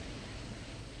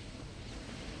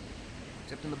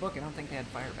 Except in the book, I don't think they had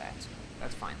fire bats.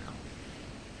 That's fine, though.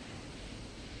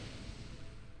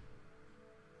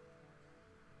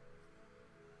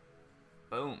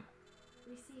 Boom.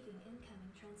 Receiving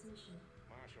incoming transmission.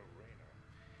 Marshal Raynor,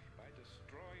 by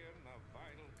destroying the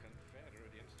vital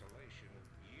Confederate installation,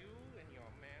 you and your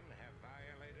men have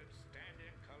violated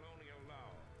standing colonial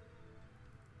law.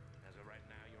 As of right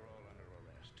now, you're all under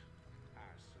arrest.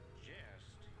 I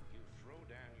suggest you throw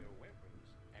down your weapons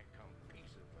and come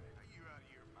peaceably. Are you out of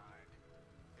your mind?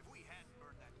 If we hadn't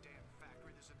burned that damn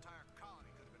factory, this entire colony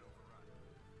could have been overrun.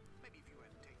 Maybe if you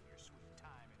hadn't taken your sweet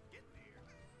time in getting here.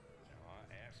 Now,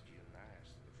 I asked you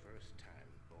nice the first time,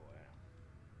 boy.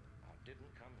 I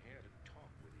didn't come here to talk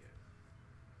with you.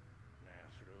 Now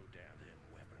throw down them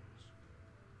weapons.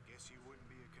 Guess you wouldn't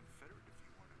be a Confederate if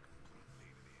you weren't a complete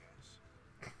pain in the ass.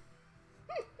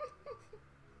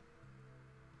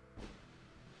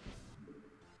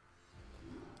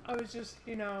 I was just,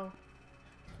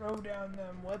 throw down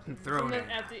them weapons. Throw and then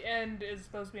down. at the end is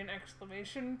supposed to be an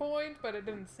exclamation point, but it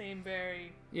didn't seem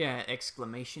very... Yeah,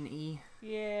 exclamation E.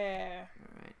 Yeah.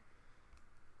 Alright.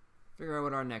 Figure out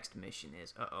what our next mission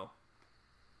is. Uh-oh.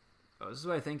 Oh, this is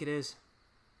what I think it is?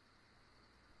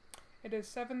 It is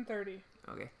 7:30.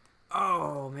 Okay.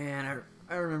 Oh, man,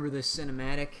 I remember this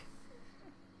cinematic.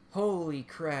 Holy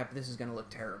crap, this is gonna look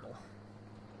terrible.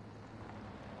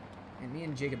 And me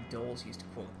and Jacob Doles used to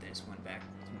quote this, went back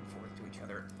and forth to each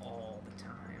other all the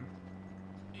time.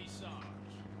 Hey, Sarge,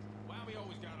 why we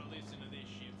always gotta listen to this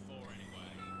shit for anyway?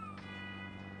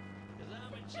 'Cause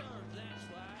I'm in charge, that's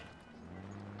why.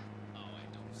 Oh,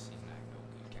 it don't seem like no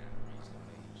good kind of reason to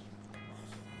me.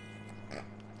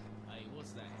 Hey,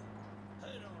 what's that?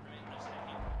 Hold on a minute, a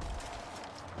second.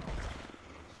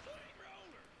 Straight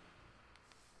roller!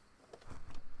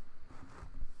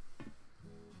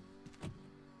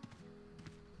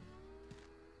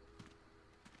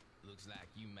 Looks like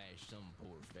you mashed some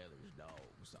poor feller's dog,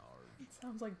 Sarge. It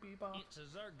sounds like Bebop. It's a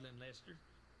Zerglin, Lester.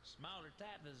 Smaller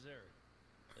type of Zerg.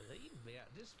 He'd be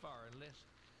out this far unless...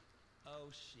 Oh,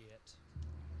 shit.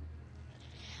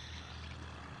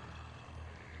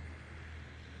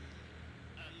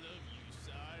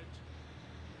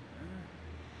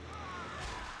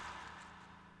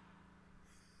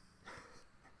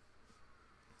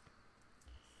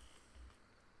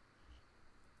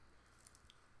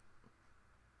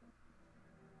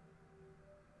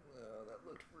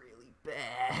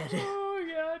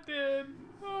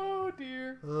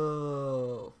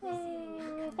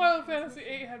 Honestly,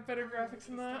 8 had better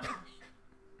graphics than that.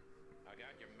 I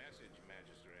got your message,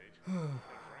 Magistrate. And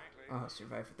frankly, Oh,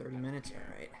 survive for 30 minutes?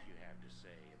 Alright. what you have to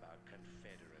say about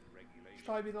Confederate regulations.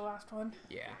 Probably be the last one.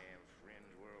 Yeah. Damn fringe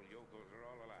world yokels are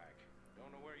all alike.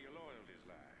 Don't know where your loyalties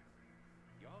lie.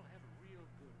 Y'all have a real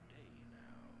good day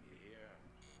now, you hear?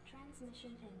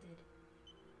 Transmission ended.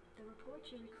 The report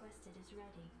you requested is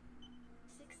ready.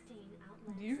 16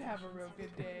 outland You have a stations real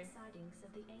good day. reported sightings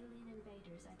of the alien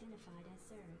invaders identified as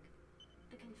Zerg.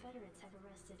 The Confederates have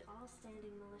arrested all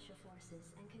standing militia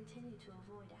forces and continue to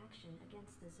avoid action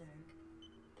against the Zerg.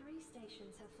 3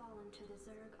 stations have fallen to the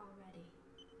Zerg already.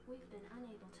 We've been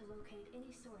unable to locate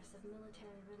any source of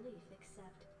military relief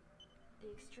except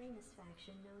the extremist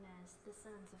faction known as the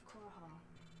Sons of Korhal.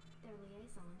 Their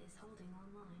liaison is holding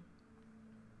online.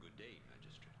 Good day,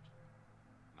 Magistrate.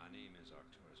 My name is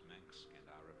Arcturus Manx, and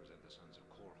I represent the Sons of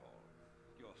Korhal.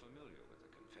 You're familiar with the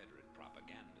Confederate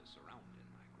propaganda surrounding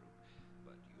my group,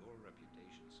 but your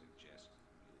reputation suggests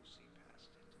you'll see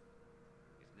past it.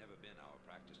 It's never been our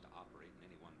practice to operate in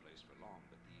any one place for long,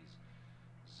 but these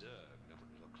Zerg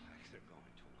don't look like they're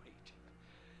going to wait.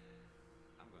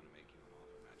 I'm going to make you an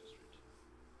offer, Magistrate.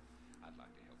 I'd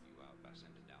like to help you out by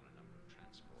sending down a number of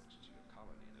transports to your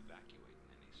colony and evacuating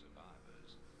any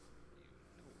survivors.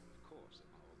 You know, of course, that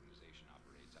my organization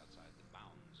operates outside the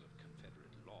bounds of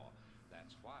Confederate law.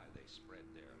 That's why they spread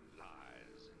their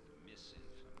lies and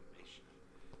misinformation.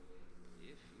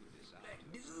 If you decide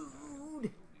to survive, you'll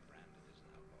be branded as an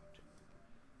outlaw too.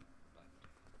 But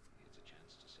it's a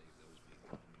chance to save those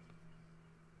people.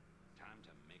 Time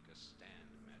to make a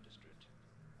stand, Magistrate.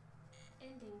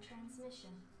 Ending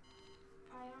transmission.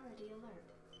 Priority alert.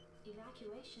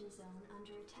 Evacuation zone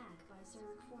under attack by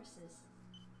Zerg forces.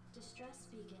 Distress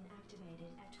beacon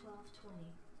activated at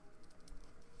 12:20.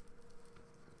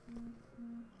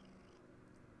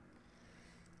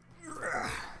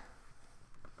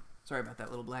 Sorry about that,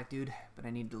 little black dude, but I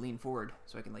need to lean forward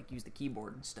so I can, like, use the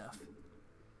keyboard and stuff.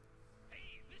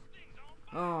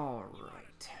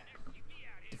 Alright.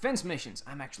 Defense missions.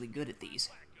 I'm actually good at these.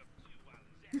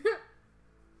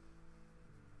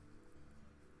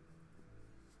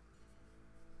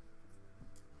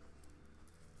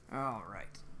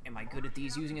 Alright. Am I good at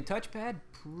these using a touchpad?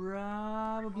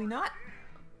 Probably not.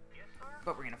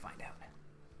 But we're gonna find out.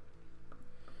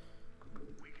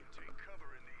 We can take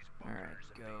cover in these Alright,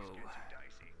 bunkers if go. things get too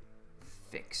dicey.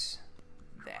 Fix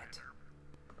that.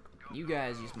 You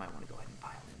guys just might want to go ahead and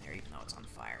pile in there, even though it's on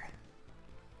fire.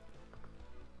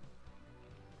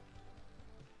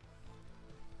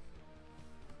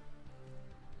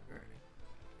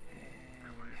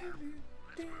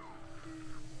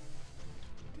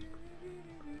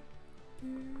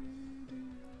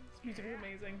 This music is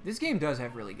amazing. This game does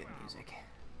have really good music.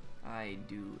 I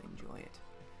do enjoy it.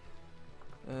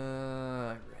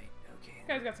 Right, okay. You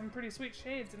guys got some pretty sweet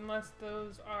shades, unless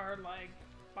those are like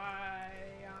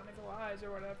bionicle eyes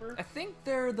or whatever. I think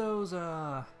they're those,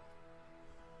 the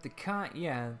kind,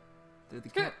 yeah, the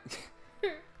kind,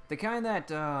 the kind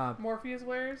that, Morpheus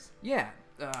wears? yeah,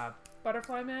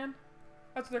 Butterfly Man?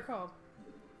 That's what they're called.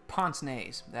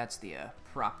 pince-nez. That's the,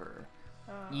 proper,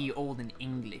 ye olden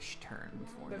English term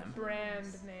for The them. brand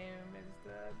name is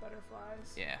the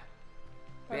Butterflies. Yeah.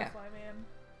 But yeah. Butterfly Man.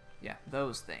 Yeah,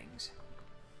 those things.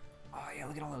 Oh yeah,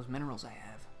 look at all those minerals I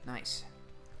have. Nice.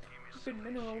 Been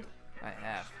mineraled. I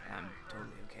have. I'm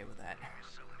totally okay with that.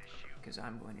 Because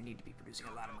I'm going to need to be producing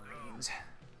a lot of Marines.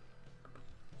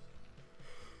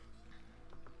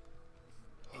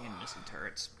 And missile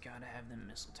turrets. Gotta have them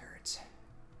missile turrets.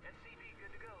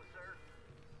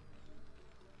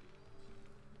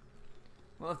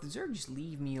 Well, if the Zerg just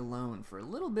leave me alone for a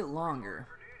little bit longer,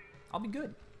 I'll be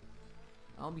good.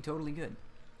 I'll be totally good.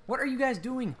 What are you guys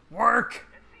doing? Work!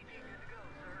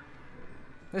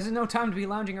 This is no time to be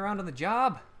lounging around on the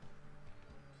job.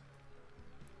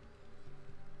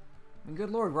 And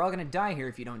good lord, we're all gonna die here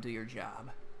if you don't do your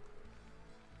job.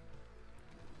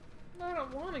 I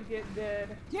don't want to get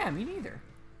dead. Yeah, me neither.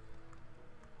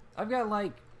 I've got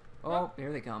like... Oh,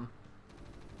 here they come.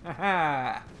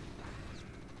 Haha!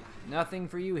 Nothing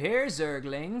for you here,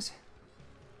 Zerglings.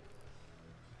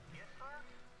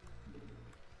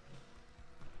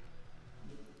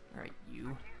 Alright,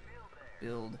 you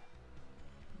build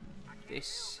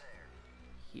this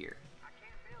here.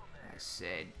 I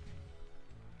said...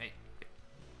 Hey,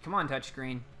 come on,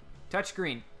 touchscreen.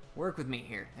 Touchscreen, work with me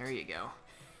here. There you go.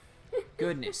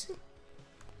 Goodness.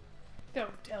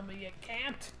 Don't tell me you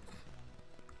can't.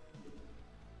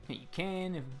 You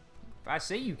can if I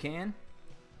say you can.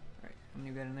 Alright, how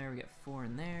many we got in there? We got 4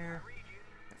 in there.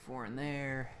 Got 4 in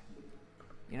there.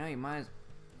 You know, you might as...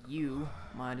 you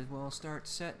might as well start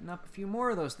setting up a few more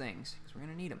of those things, because we're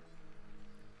going to need them.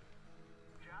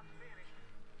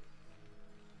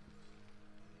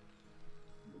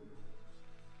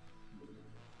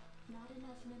 Not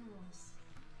enough minerals.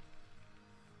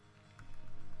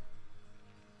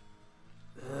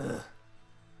 Ugh.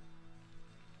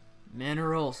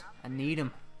 Minerals. I need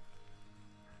them.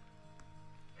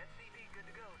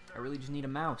 I really just need a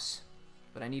mouse.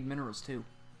 But I need minerals too.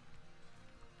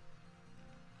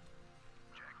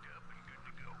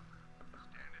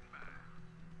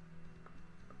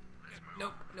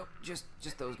 Nope, nope, just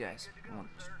those guys. I want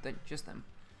just them.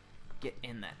 Get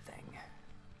in that thing.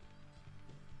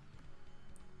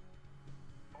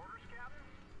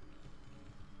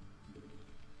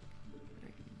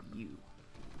 You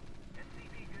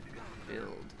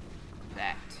build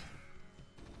that.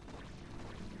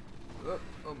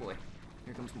 Oh boy,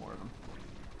 here comes more of them.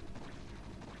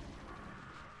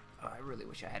 Oh, I really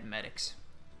wish I had medics,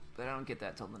 but I don't get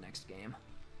that till the next game.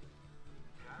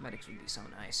 Medics would be so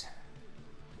nice.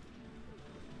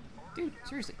 Dude,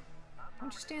 seriously, why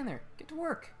don't you stand there? Get to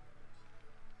work.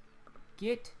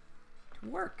 Get to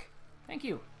work. Thank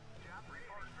you.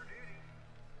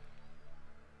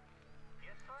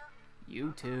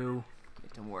 You too.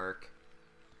 Get to work.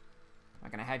 I'm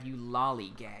not gonna have you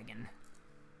lollygagging.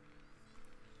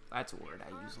 That's a word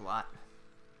I use a lot.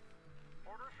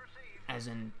 As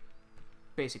in,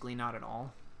 basically not at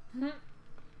all. Actually,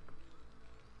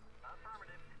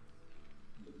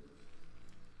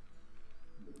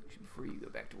 before you go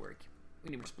back to work, we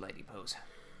need more supply depots.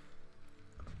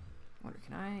 Wonder,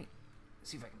 can I...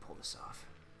 Let's see if I can pull this off.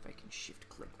 If I can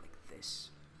shift-click like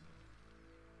this.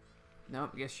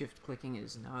 Nope, I guess shift-clicking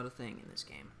is not a thing in this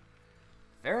game.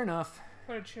 Fair enough.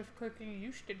 What did shift clicking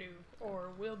used to do, or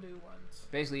will do once?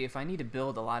 Basically, if I need to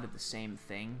build a lot of the same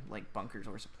thing, like bunkers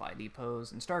or supply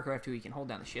depots, in StarCraft 2 you can hold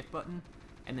down the shift button,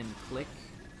 and then click,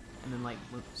 and then like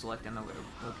select another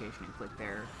location and click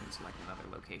there, and select another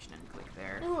location and click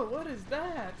there. Ooh, what is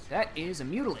that? That is a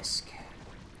mutalisk.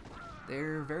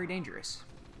 They're very dangerous.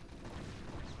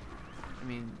 I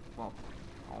mean, well,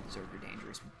 all Zerg are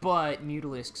dangerous, but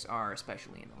mutalisks are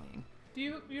especially annoying.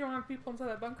 You don't have people inside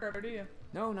that bunker ever, do you?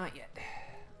 No, not yet.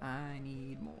 I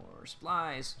need more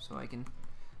supplies so I can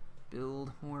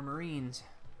build more Marines.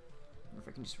 Or if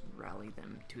I can just rally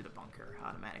them to the bunker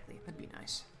automatically. That'd be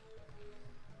nice.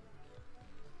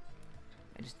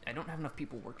 I don't have enough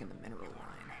people working the mineral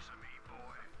line.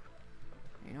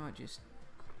 You know what, just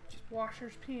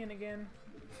Washer's peeing again.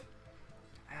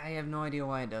 I have no idea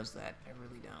why it does that. I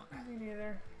really don't. Me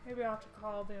neither. Maybe I'll have to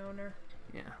call the owner.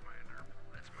 Yeah.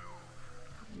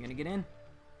 You gonna get in?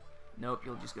 Nope,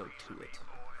 you'll just go to it.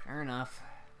 Fair enough.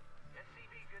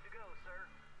 Good to go, sir.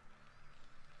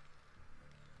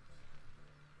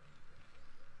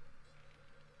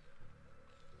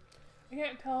 I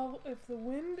can't tell if the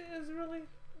wind is really,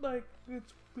 like,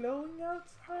 it's blowing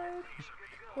outside,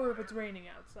 or if it's raining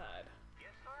outside.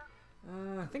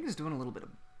 I think it's doing a little bit of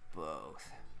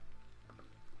both.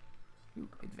 Ooh,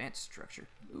 advanced structure.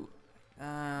 Ooh.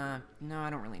 No, I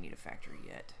don't really need a factory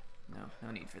yet.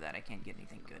 No need for that. I can't get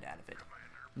anything good out of it.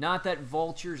 Not that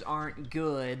vultures aren't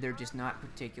good, they're just not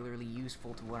particularly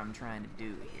useful to what I'm trying to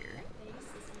do here. Base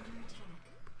is under attack.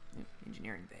 Yep,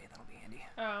 engineering bay, that'll be handy.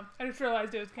 I just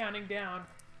realized it was counting down.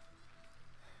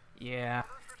 Yeah.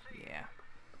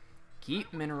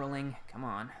 Keep mineraling. Come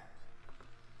on.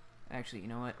 Actually, you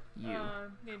know what? You.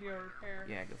 Need to go repair.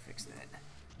 Yeah, go fix that.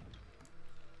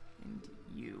 And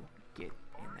you get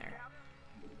in there.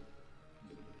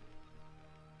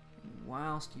 And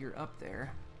whilst you're up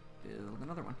there, build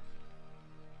another one.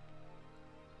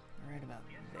 Right about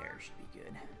there should be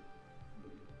good.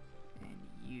 And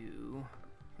you,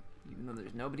 even though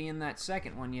there's nobody in that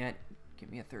second one yet,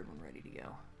 get me a third one ready to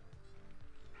go.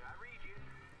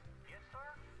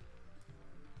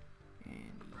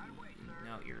 And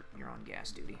no, you're on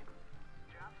gas duty.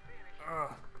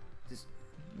 Ugh, just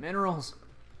minerals.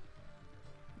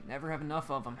 Never have enough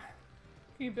of them.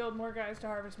 Can you build more guys to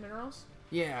harvest minerals?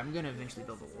 Yeah, I'm gonna eventually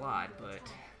build a lot, but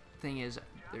thing is,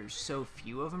 there's so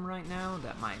few of them right now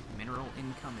that my mineral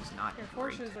income is not Your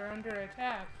great. forces are under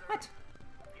attack. What?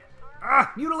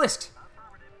 Ah, mutalisks!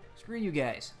 Screw you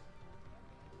guys.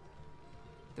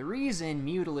 The reason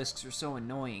mutalisks are so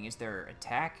annoying is their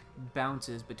attack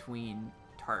bounces between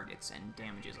targets and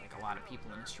damages like a lot of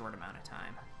people in a short amount of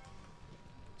time.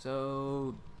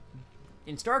 So,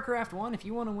 in StarCraft 1, if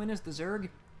you want to win as the Zerg,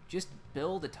 just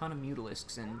build a ton of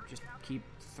mutalisks and just keep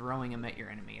throwing them at your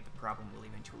enemy. The problem will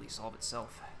eventually solve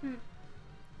itself. Yeah,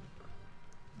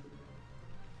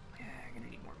 I'm gonna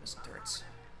need more missile turrets.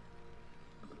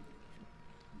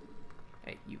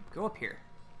 Hey, you go up here.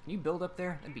 Can you build up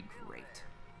there? That'd be great.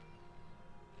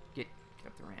 Get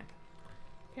up the ramp.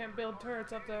 Can't build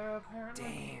turrets up there, apparently.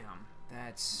 Damn.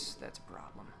 That's a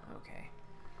problem. Okay.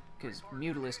 Because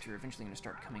Mutalists are eventually going to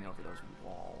start coming over those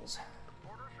walls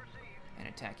and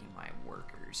attacking my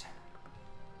workers.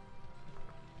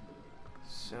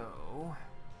 So, I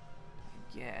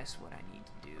guess what I need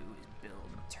to do is build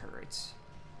turrets.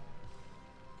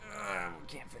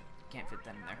 Can't fit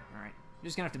that in there. Alright. I'm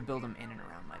just going to have to build them in and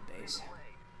around my base.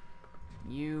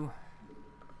 You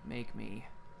make me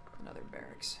another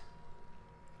barracks.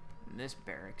 And this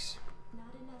barracks, Not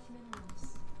enough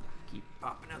minerals. keep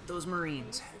popping out those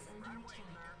Marines. Base is under attack.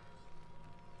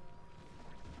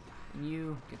 And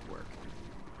you get to work.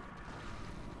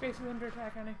 Base is under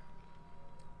attack, honey.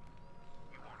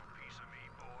 You want a piece of me,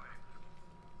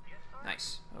 boy?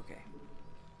 Nice. Okay.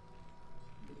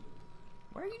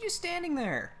 Why are you just standing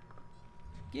there?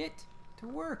 Get to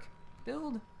work.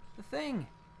 Build the thing.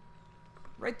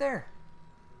 Right there.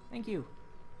 Thank you.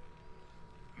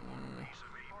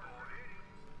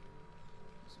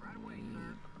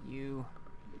 You.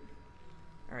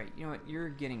 Alright, you know what? You're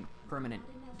getting permanent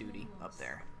duty up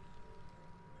there.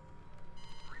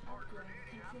 Upgrade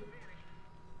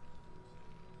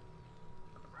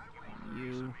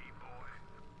complete.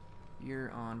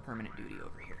 You're on permanent duty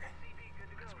over here.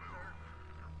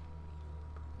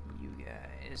 You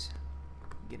guys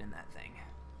get in that thing.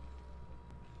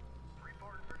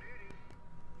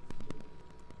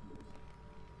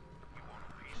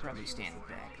 Probably stand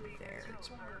back there. It's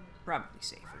probably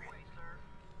safer.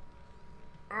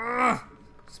 Ugh!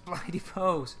 Supply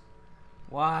depots.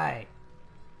 Why?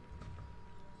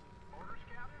 I'm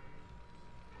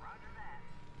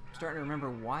starting to remember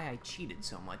why I cheated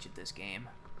so much at this game.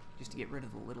 Just to get rid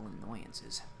of the little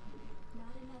annoyances.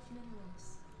 Not enough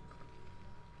minerals.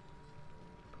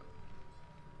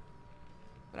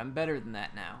 But I'm better than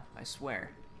that now, I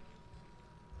swear.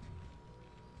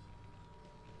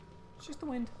 It's just the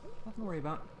wind. Nothing to worry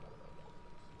about.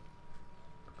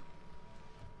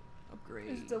 Upgrade.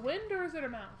 Is it the wind or is it a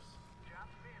mouse?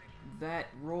 That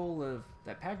roll of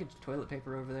that package of toilet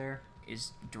paper over there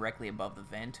is directly above the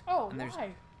vent. Oh, and there's,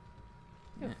 why?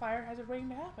 The Yeah. fire has it waiting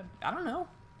to happen. I don't know.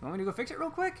 You want me to go fix it real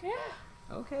quick? Yeah.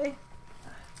 Okay.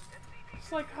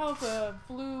 It's like how the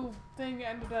blue thing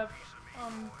ended up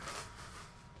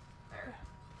There.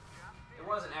 It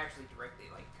wasn't actually directly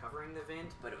like covering the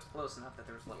vent, but it was close enough that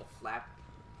there was a little flap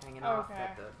hanging off Okay.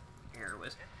 that the air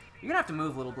was. You're gonna have to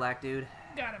move, little black dude.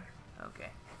 got him. Okay.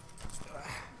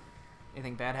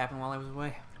 Anything bad happened while I was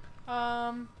away?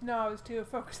 No, I was too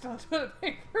focused on toilet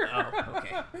paper. Oh,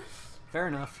 okay. Fair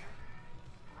enough.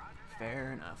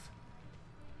 Fair enough.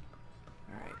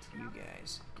 Alright, you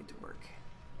guys get to work.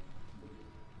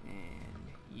 And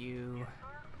you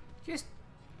just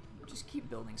keep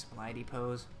building supply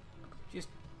depots. Just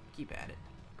keep at it.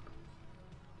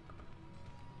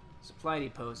 Supply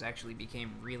depots actually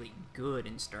became really good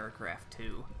in StarCraft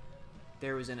 2.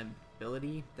 There was an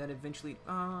ability that eventually...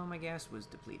 Oh, my gas was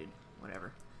depleted.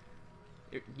 Whatever.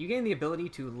 You gain the ability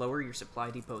to lower your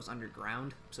supply depots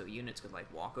underground, so units could,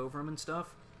 like, walk over them and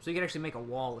stuff. So you could actually make a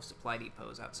wall of supply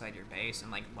depots outside your base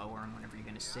and, like, lower them whenever you're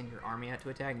going to send your army out to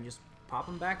attack and just pop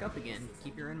them back up again.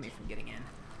 Keep your enemy from getting in.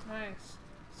 Nice.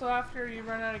 So after you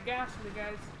run out of gas for the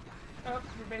guys... Oh,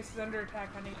 your base is under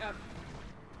attack, honey. Up.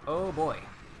 Oh, boy.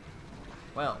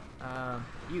 Well,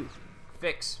 you.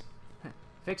 Fix.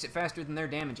 Fix it faster than they're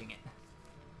damaging it.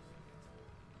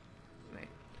 Wait.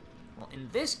 Well, in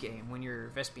this game, when your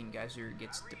Vespene Geyser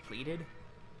gets depleted,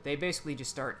 they basically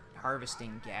just start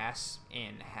harvesting gas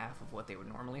in half of what they would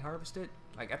normally harvest it.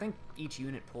 Like, I think each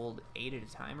unit pulled 8 at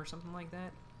a time or something like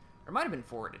that. Or it might have been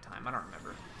 4 at a time, I don't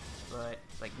remember. But,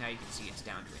 like, now you can see it's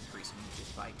down to increasing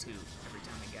just by 2 every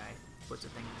time a guy puts a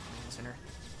thing in the command center.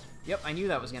 Yep, I knew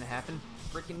that was gonna happen.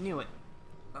 Freaking knew it.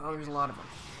 Oh, there's a lot of them.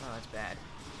 Oh, that's bad.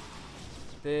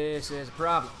 This is a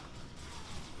problem.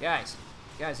 Guys,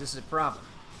 this is a problem.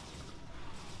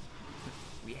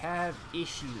 We have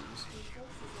issues.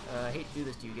 I hate to do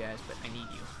this to you guys, but I need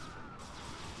you.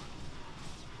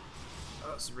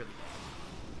 Oh, this is really bad.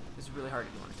 This is really hard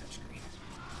to do on a touchscreen.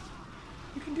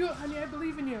 You can do it, honey. I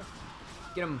believe in you.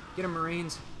 Get them,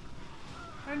 Marines.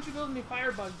 Why don't you build me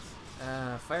firebugs?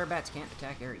 Fire bats can't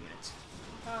attack air units.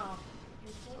 Oh.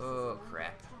 Oh,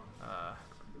 crap.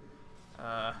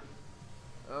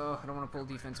 Oh, I don't want to pull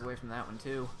defense away from that one,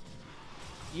 too.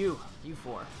 You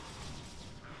 4.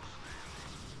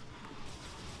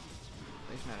 At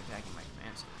least not attacking my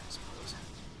command center, I suppose.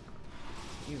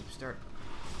 You start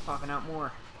popping out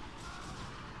more.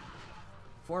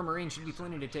 4 Marines should be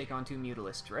plenty to take on 2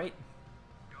 Mutalists, right?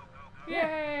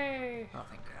 Yay! Oh,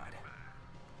 thank God.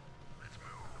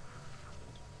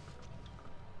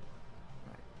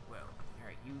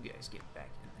 guys get back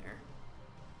in there.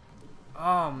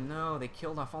 Oh no, they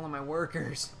killed off all of my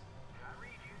workers.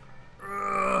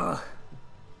 Ugh.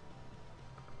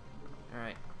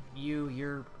 Alright,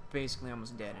 you're basically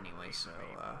almost dead anyway, so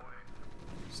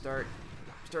start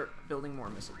building more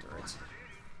missile turrets.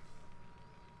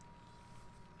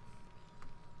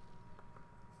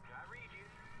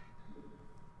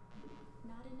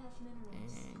 Not enough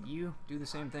minerals. And you do the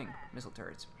same thing. Missile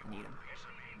turrets. I need them.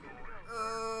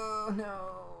 Oh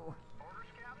no.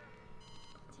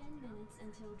 10 minutes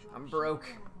until drop I'm ship broke.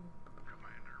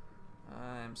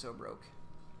 arrival. I'm so broke.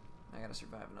 I gotta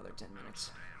survive another 10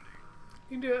 minutes.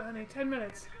 You can do it, honey. 10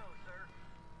 minutes.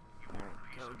 Alright,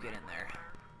 go get in there.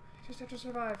 You just have to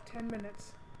survive 10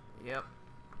 minutes. Yep.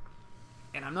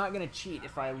 And I'm not gonna cheat.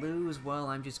 If I lose, well,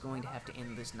 I'm just going to have to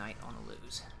end this night on a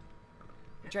lose.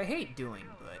 Which I hate doing,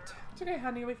 but It's okay,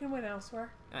 honey. We can win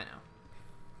elsewhere. I know.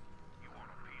 You want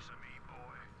a piece of me,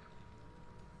 boy?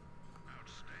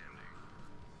 Outstanding.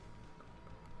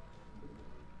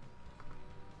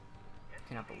 I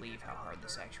cannot believe how hard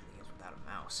this actually is without a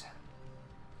mouse.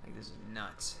 Like, this is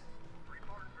nuts.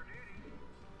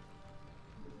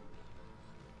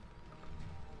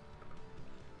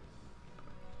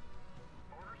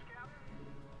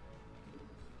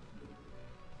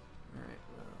 Alright,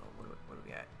 well, what do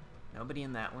we got? Nobody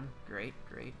in that one. Great,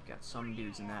 great. Got some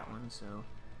dudes in that one, so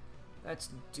that's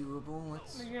doable.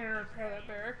 Let's... You're gonna repair that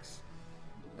barracks.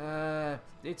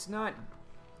 It's not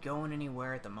going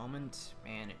anywhere at the moment,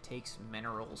 and it takes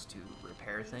minerals to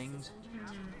repair things.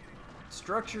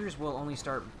 Structures will only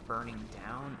start burning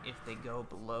down if they go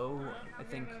below, I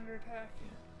think, Under attack.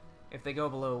 if they go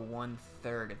below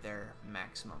 1/3 of their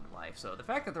maximum life. So the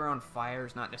fact that they're on fire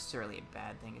is not necessarily a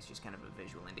bad thing, it's just kind of a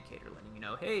visual indicator letting you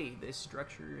know, hey, this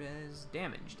structure is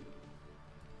damaged.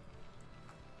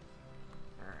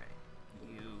 Alright,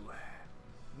 you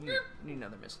need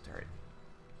another missile turret.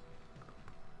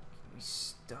 Can we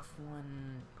stuff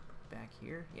one back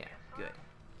here? Yeah, good.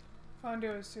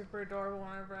 Fondue was super adorable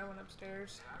whenever I went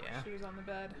upstairs. Yeah? She was on the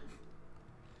bed,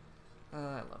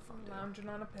 I love Fondue. lounging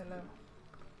on a pillow.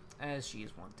 As she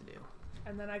is wont to do.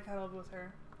 And then I cuddled with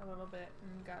her a little bit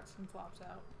and got some flops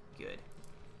out. Good.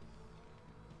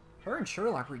 Her and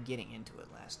Sherlock were getting into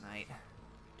it last night.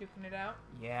 Duking it out.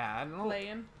 Yeah, I don't know.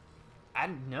 Playing. I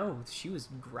don't know. She was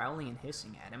growling and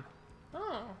hissing at him.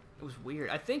 Oh. It was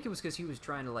weird. I think it was because he was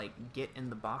trying to, like, get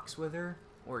in the box with her,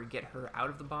 or get her out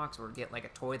of the box, or get, like, a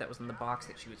toy that was in the box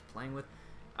that she was playing with.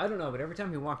 I don't know, but every time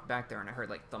he walked back there and I heard,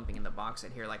 like, thumping in the box,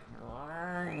 I'd hear, like,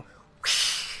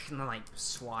 and then, like,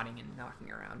 swatting and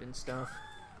knocking around and stuff.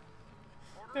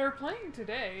 They were playing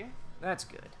today That's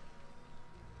good.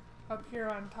 up here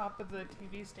on top of the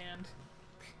TV stand.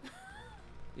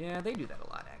 Yeah, they do that a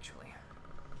lot, actually.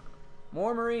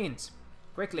 More Marines!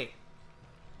 Quickly!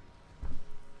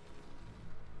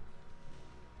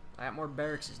 I got more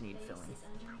barracks that need Base filling. is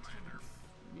under attack.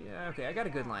 Yeah, okay, I got a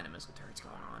good line of missile turrets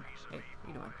going on. Hey, what are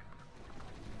you doing?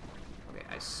 Okay,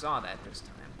 I saw that this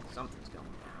time. Something's going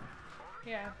down.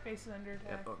 Yeah, base is under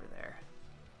attack. Yep, over there.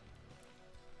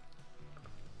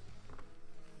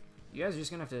 You guys are just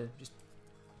gonna have to just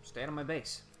stay out of my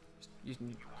base.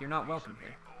 You're not welcome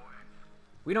here.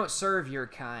 We don't serve your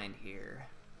kind here.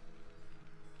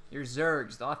 You're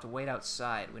Zergs. They'll have to wait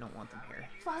outside. We don't want them here.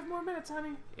 5 more minutes,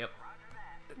 honey. Yep.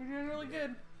 You're doing really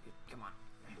good. Come on.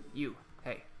 You.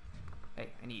 Hey.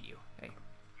 Hey, I need you. Hey,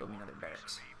 build me another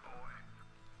barracks.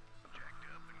 Jacked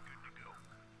up and good to go.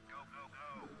 Go, go,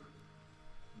 go.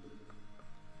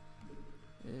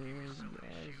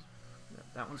 Yes.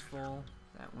 That one's full.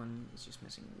 That one is just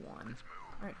missing one.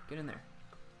 Alright, get in there.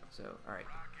 So, alright.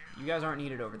 You guys aren't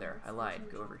needed over there. I lied.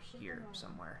 Go over here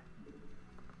somewhere.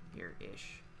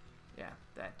 Here-ish. Yeah,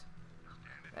 that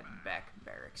back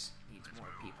barracks needs more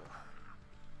people.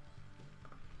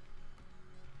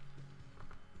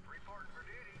 Reporting for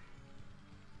duty.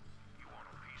 You want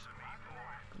a piece of me, boy?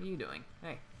 What are you doing?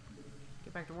 Hey,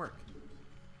 get back to work.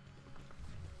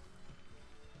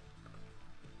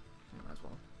 I might as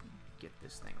well get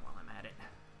this thing while I'm at it.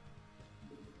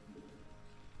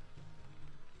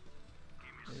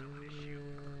 Give me some of this shit.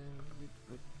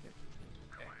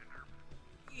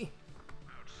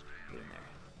 Get in there.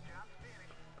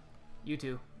 You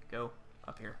two, go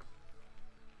up here.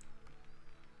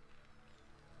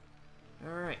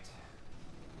 Alright.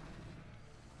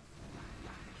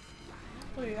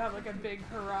 Well, you have like a big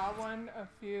hurrah one, a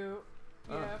few.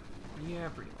 Yeah. Yeah,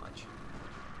 pretty much.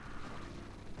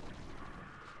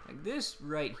 Like this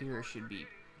right here should be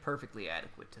perfectly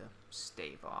adequate to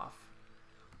stave off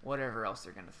whatever else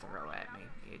they're gonna throw at me.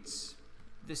 It's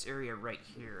this area right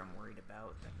here I'm worried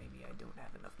about, that maybe I don't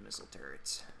have enough missile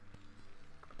turrets.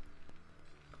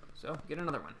 So, get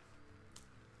another one.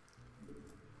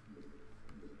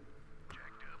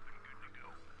 Jacked up and good to go.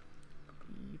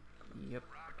 Yep.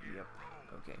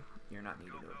 Okay, you're not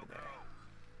needed over there.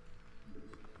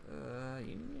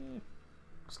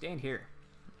 Stand here.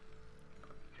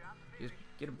 Just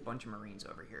get a bunch of Marines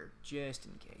over here, just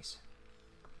in case.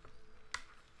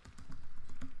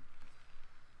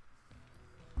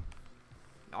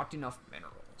 Not enough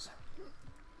minerals.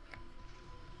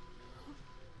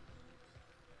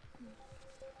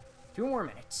 Two more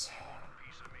minutes.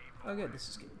 Oh good, this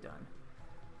is getting done.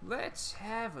 Let's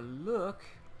have a look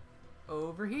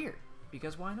over here,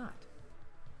 because why not?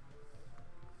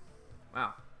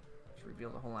 Wow, she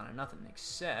revealed a whole lot of nothing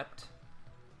except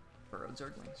burrowed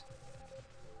zerglings.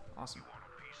 Awesome.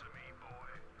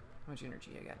 How much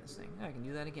energy I got in this thing? Oh, I can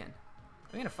do that again.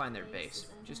 I'm gonna find their base,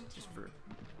 just for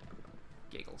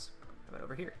giggles. How about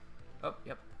over here? Oh,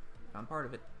 yep, found part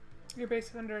of it. Your base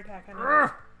is under attack. I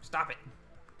know. Stop it.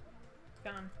 It's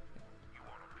gone.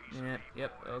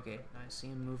 Yep, okay. I see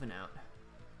him moving out.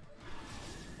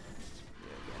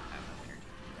 Yeah, again, I have enough energy to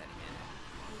do that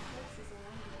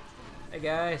again. Hey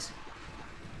guys.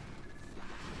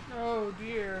 Oh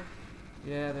dear.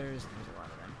 Yeah, there's a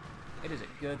lot of them. It is a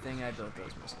good thing I built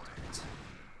those missile turrets.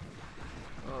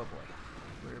 Oh boy.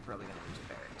 We're probably gonna lose a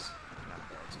barracks. Not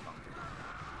a barracks, a bunker.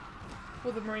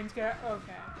 Will the Marines get...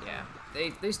 Okay. Yeah,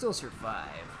 they still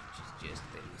survive. Just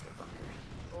they lose their bunker.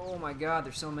 Oh my god,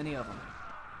 there's so many of them.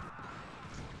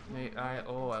 I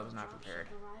was not prepared.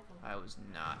 I was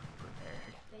not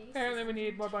prepared. Apparently we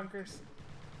need more bunkers.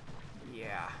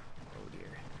 Yeah. Oh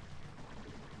dear.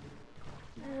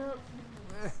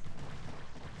 Yep.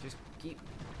 Just keep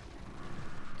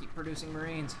producing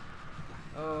Marines.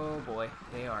 Oh boy,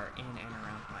 they are in and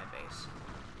around my base.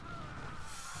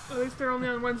 At least they're only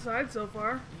on one side so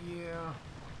far. Yeah.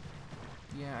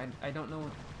 Yeah, I don't know.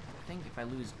 I think if I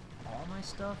lose all my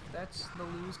stuff, that's the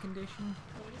lose condition.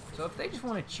 So if they just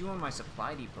want to chew on my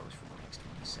supply depots for the next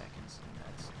 20 seconds, then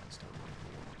that's totally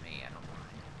cool with me. I don't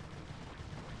mind.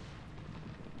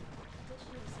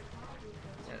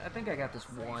 Yeah, I think I got this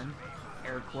one.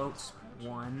 Air quotes,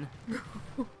 one.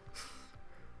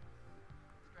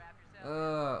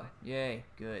 Oh, yay,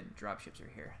 good. Dropships are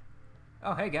here.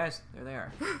 Oh, hey guys, there they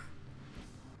are.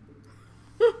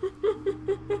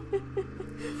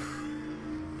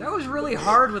 That was really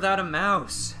hard without a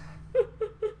mouse.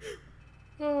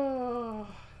 Oh.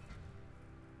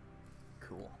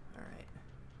 Cool, alright.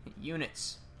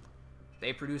 Units.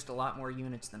 They produced a lot more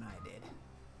units than I did.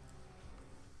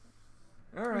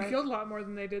 We Alright. killed a lot more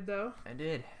than they did, though. I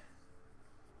did.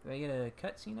 Do I get a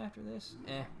cutscene after this?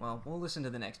 Well, we'll listen to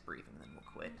the next briefing, then we'll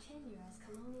quit.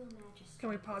 Can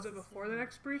we pause it before the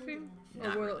next briefing?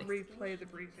 Not Or will really. it replay the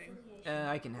briefing?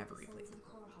 I can have a replay.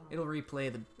 It'll replay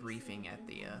the briefing at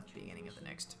the beginning of the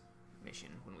next mission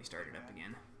when we start it up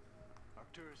again.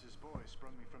 Arcturus's boy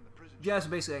sprung me from the prison. Yeah,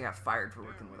 so basically I got fired for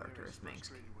working with Arcturus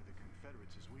Minsk. Frustrated with the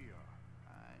Confederates as we are.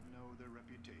 I know their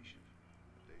reputation,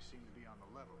 but they seem to be on the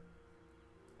level.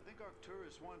 I think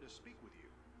Arcturus wanted to speak with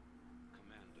you.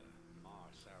 Commander,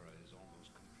 Mar Sara is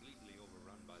almost completely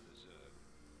overrun by the Zerg.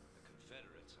 The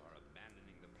Confederates are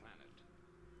abandoning the planet,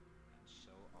 and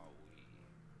so are we.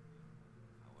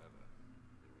 However,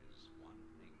 there is one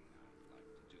thing I'd like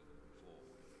to do before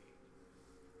we leave.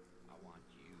 I want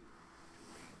you to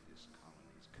raid this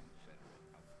colony's Confederate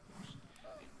outpost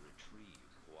and retrieve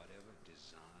whatever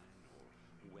design or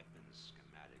weapons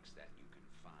schematics that you can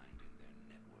find in their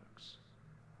networks.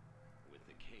 With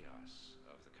the chaos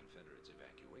of the Confederates'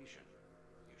 evacuation,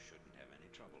 you shouldn't have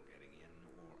any trouble getting in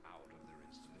or out of their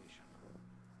installation.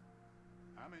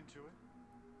 I'm into it.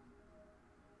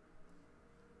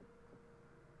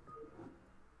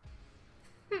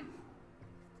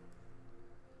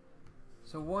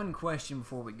 So one question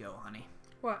before we go, honey.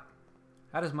 What?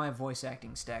 How does my voice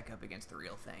acting stack up against the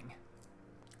real thing?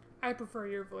 I prefer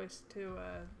your voice to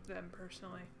them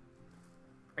personally.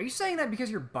 Are you saying that because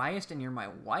you're biased and you're my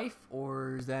wife,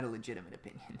 or is that a legitimate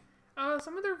opinion?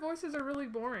 Some of their voices are really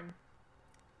boring.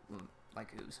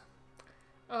 Like whose?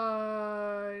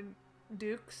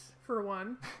 Duke's, for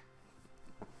one.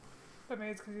 But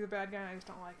maybe it's because he's a bad guy and I just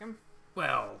don't like him.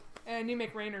 Well, And you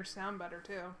make Raynor sound better,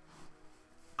 too.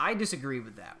 I disagree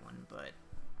with that one, but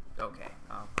okay.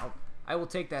 I will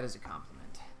take that as a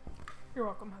compliment. You're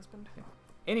welcome, husband.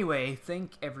 Anyway,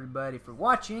 thank everybody for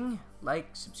watching. Like,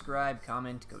 subscribe,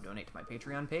 comment, go donate to my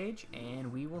Patreon page,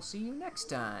 and we will see you next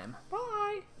time. Bye!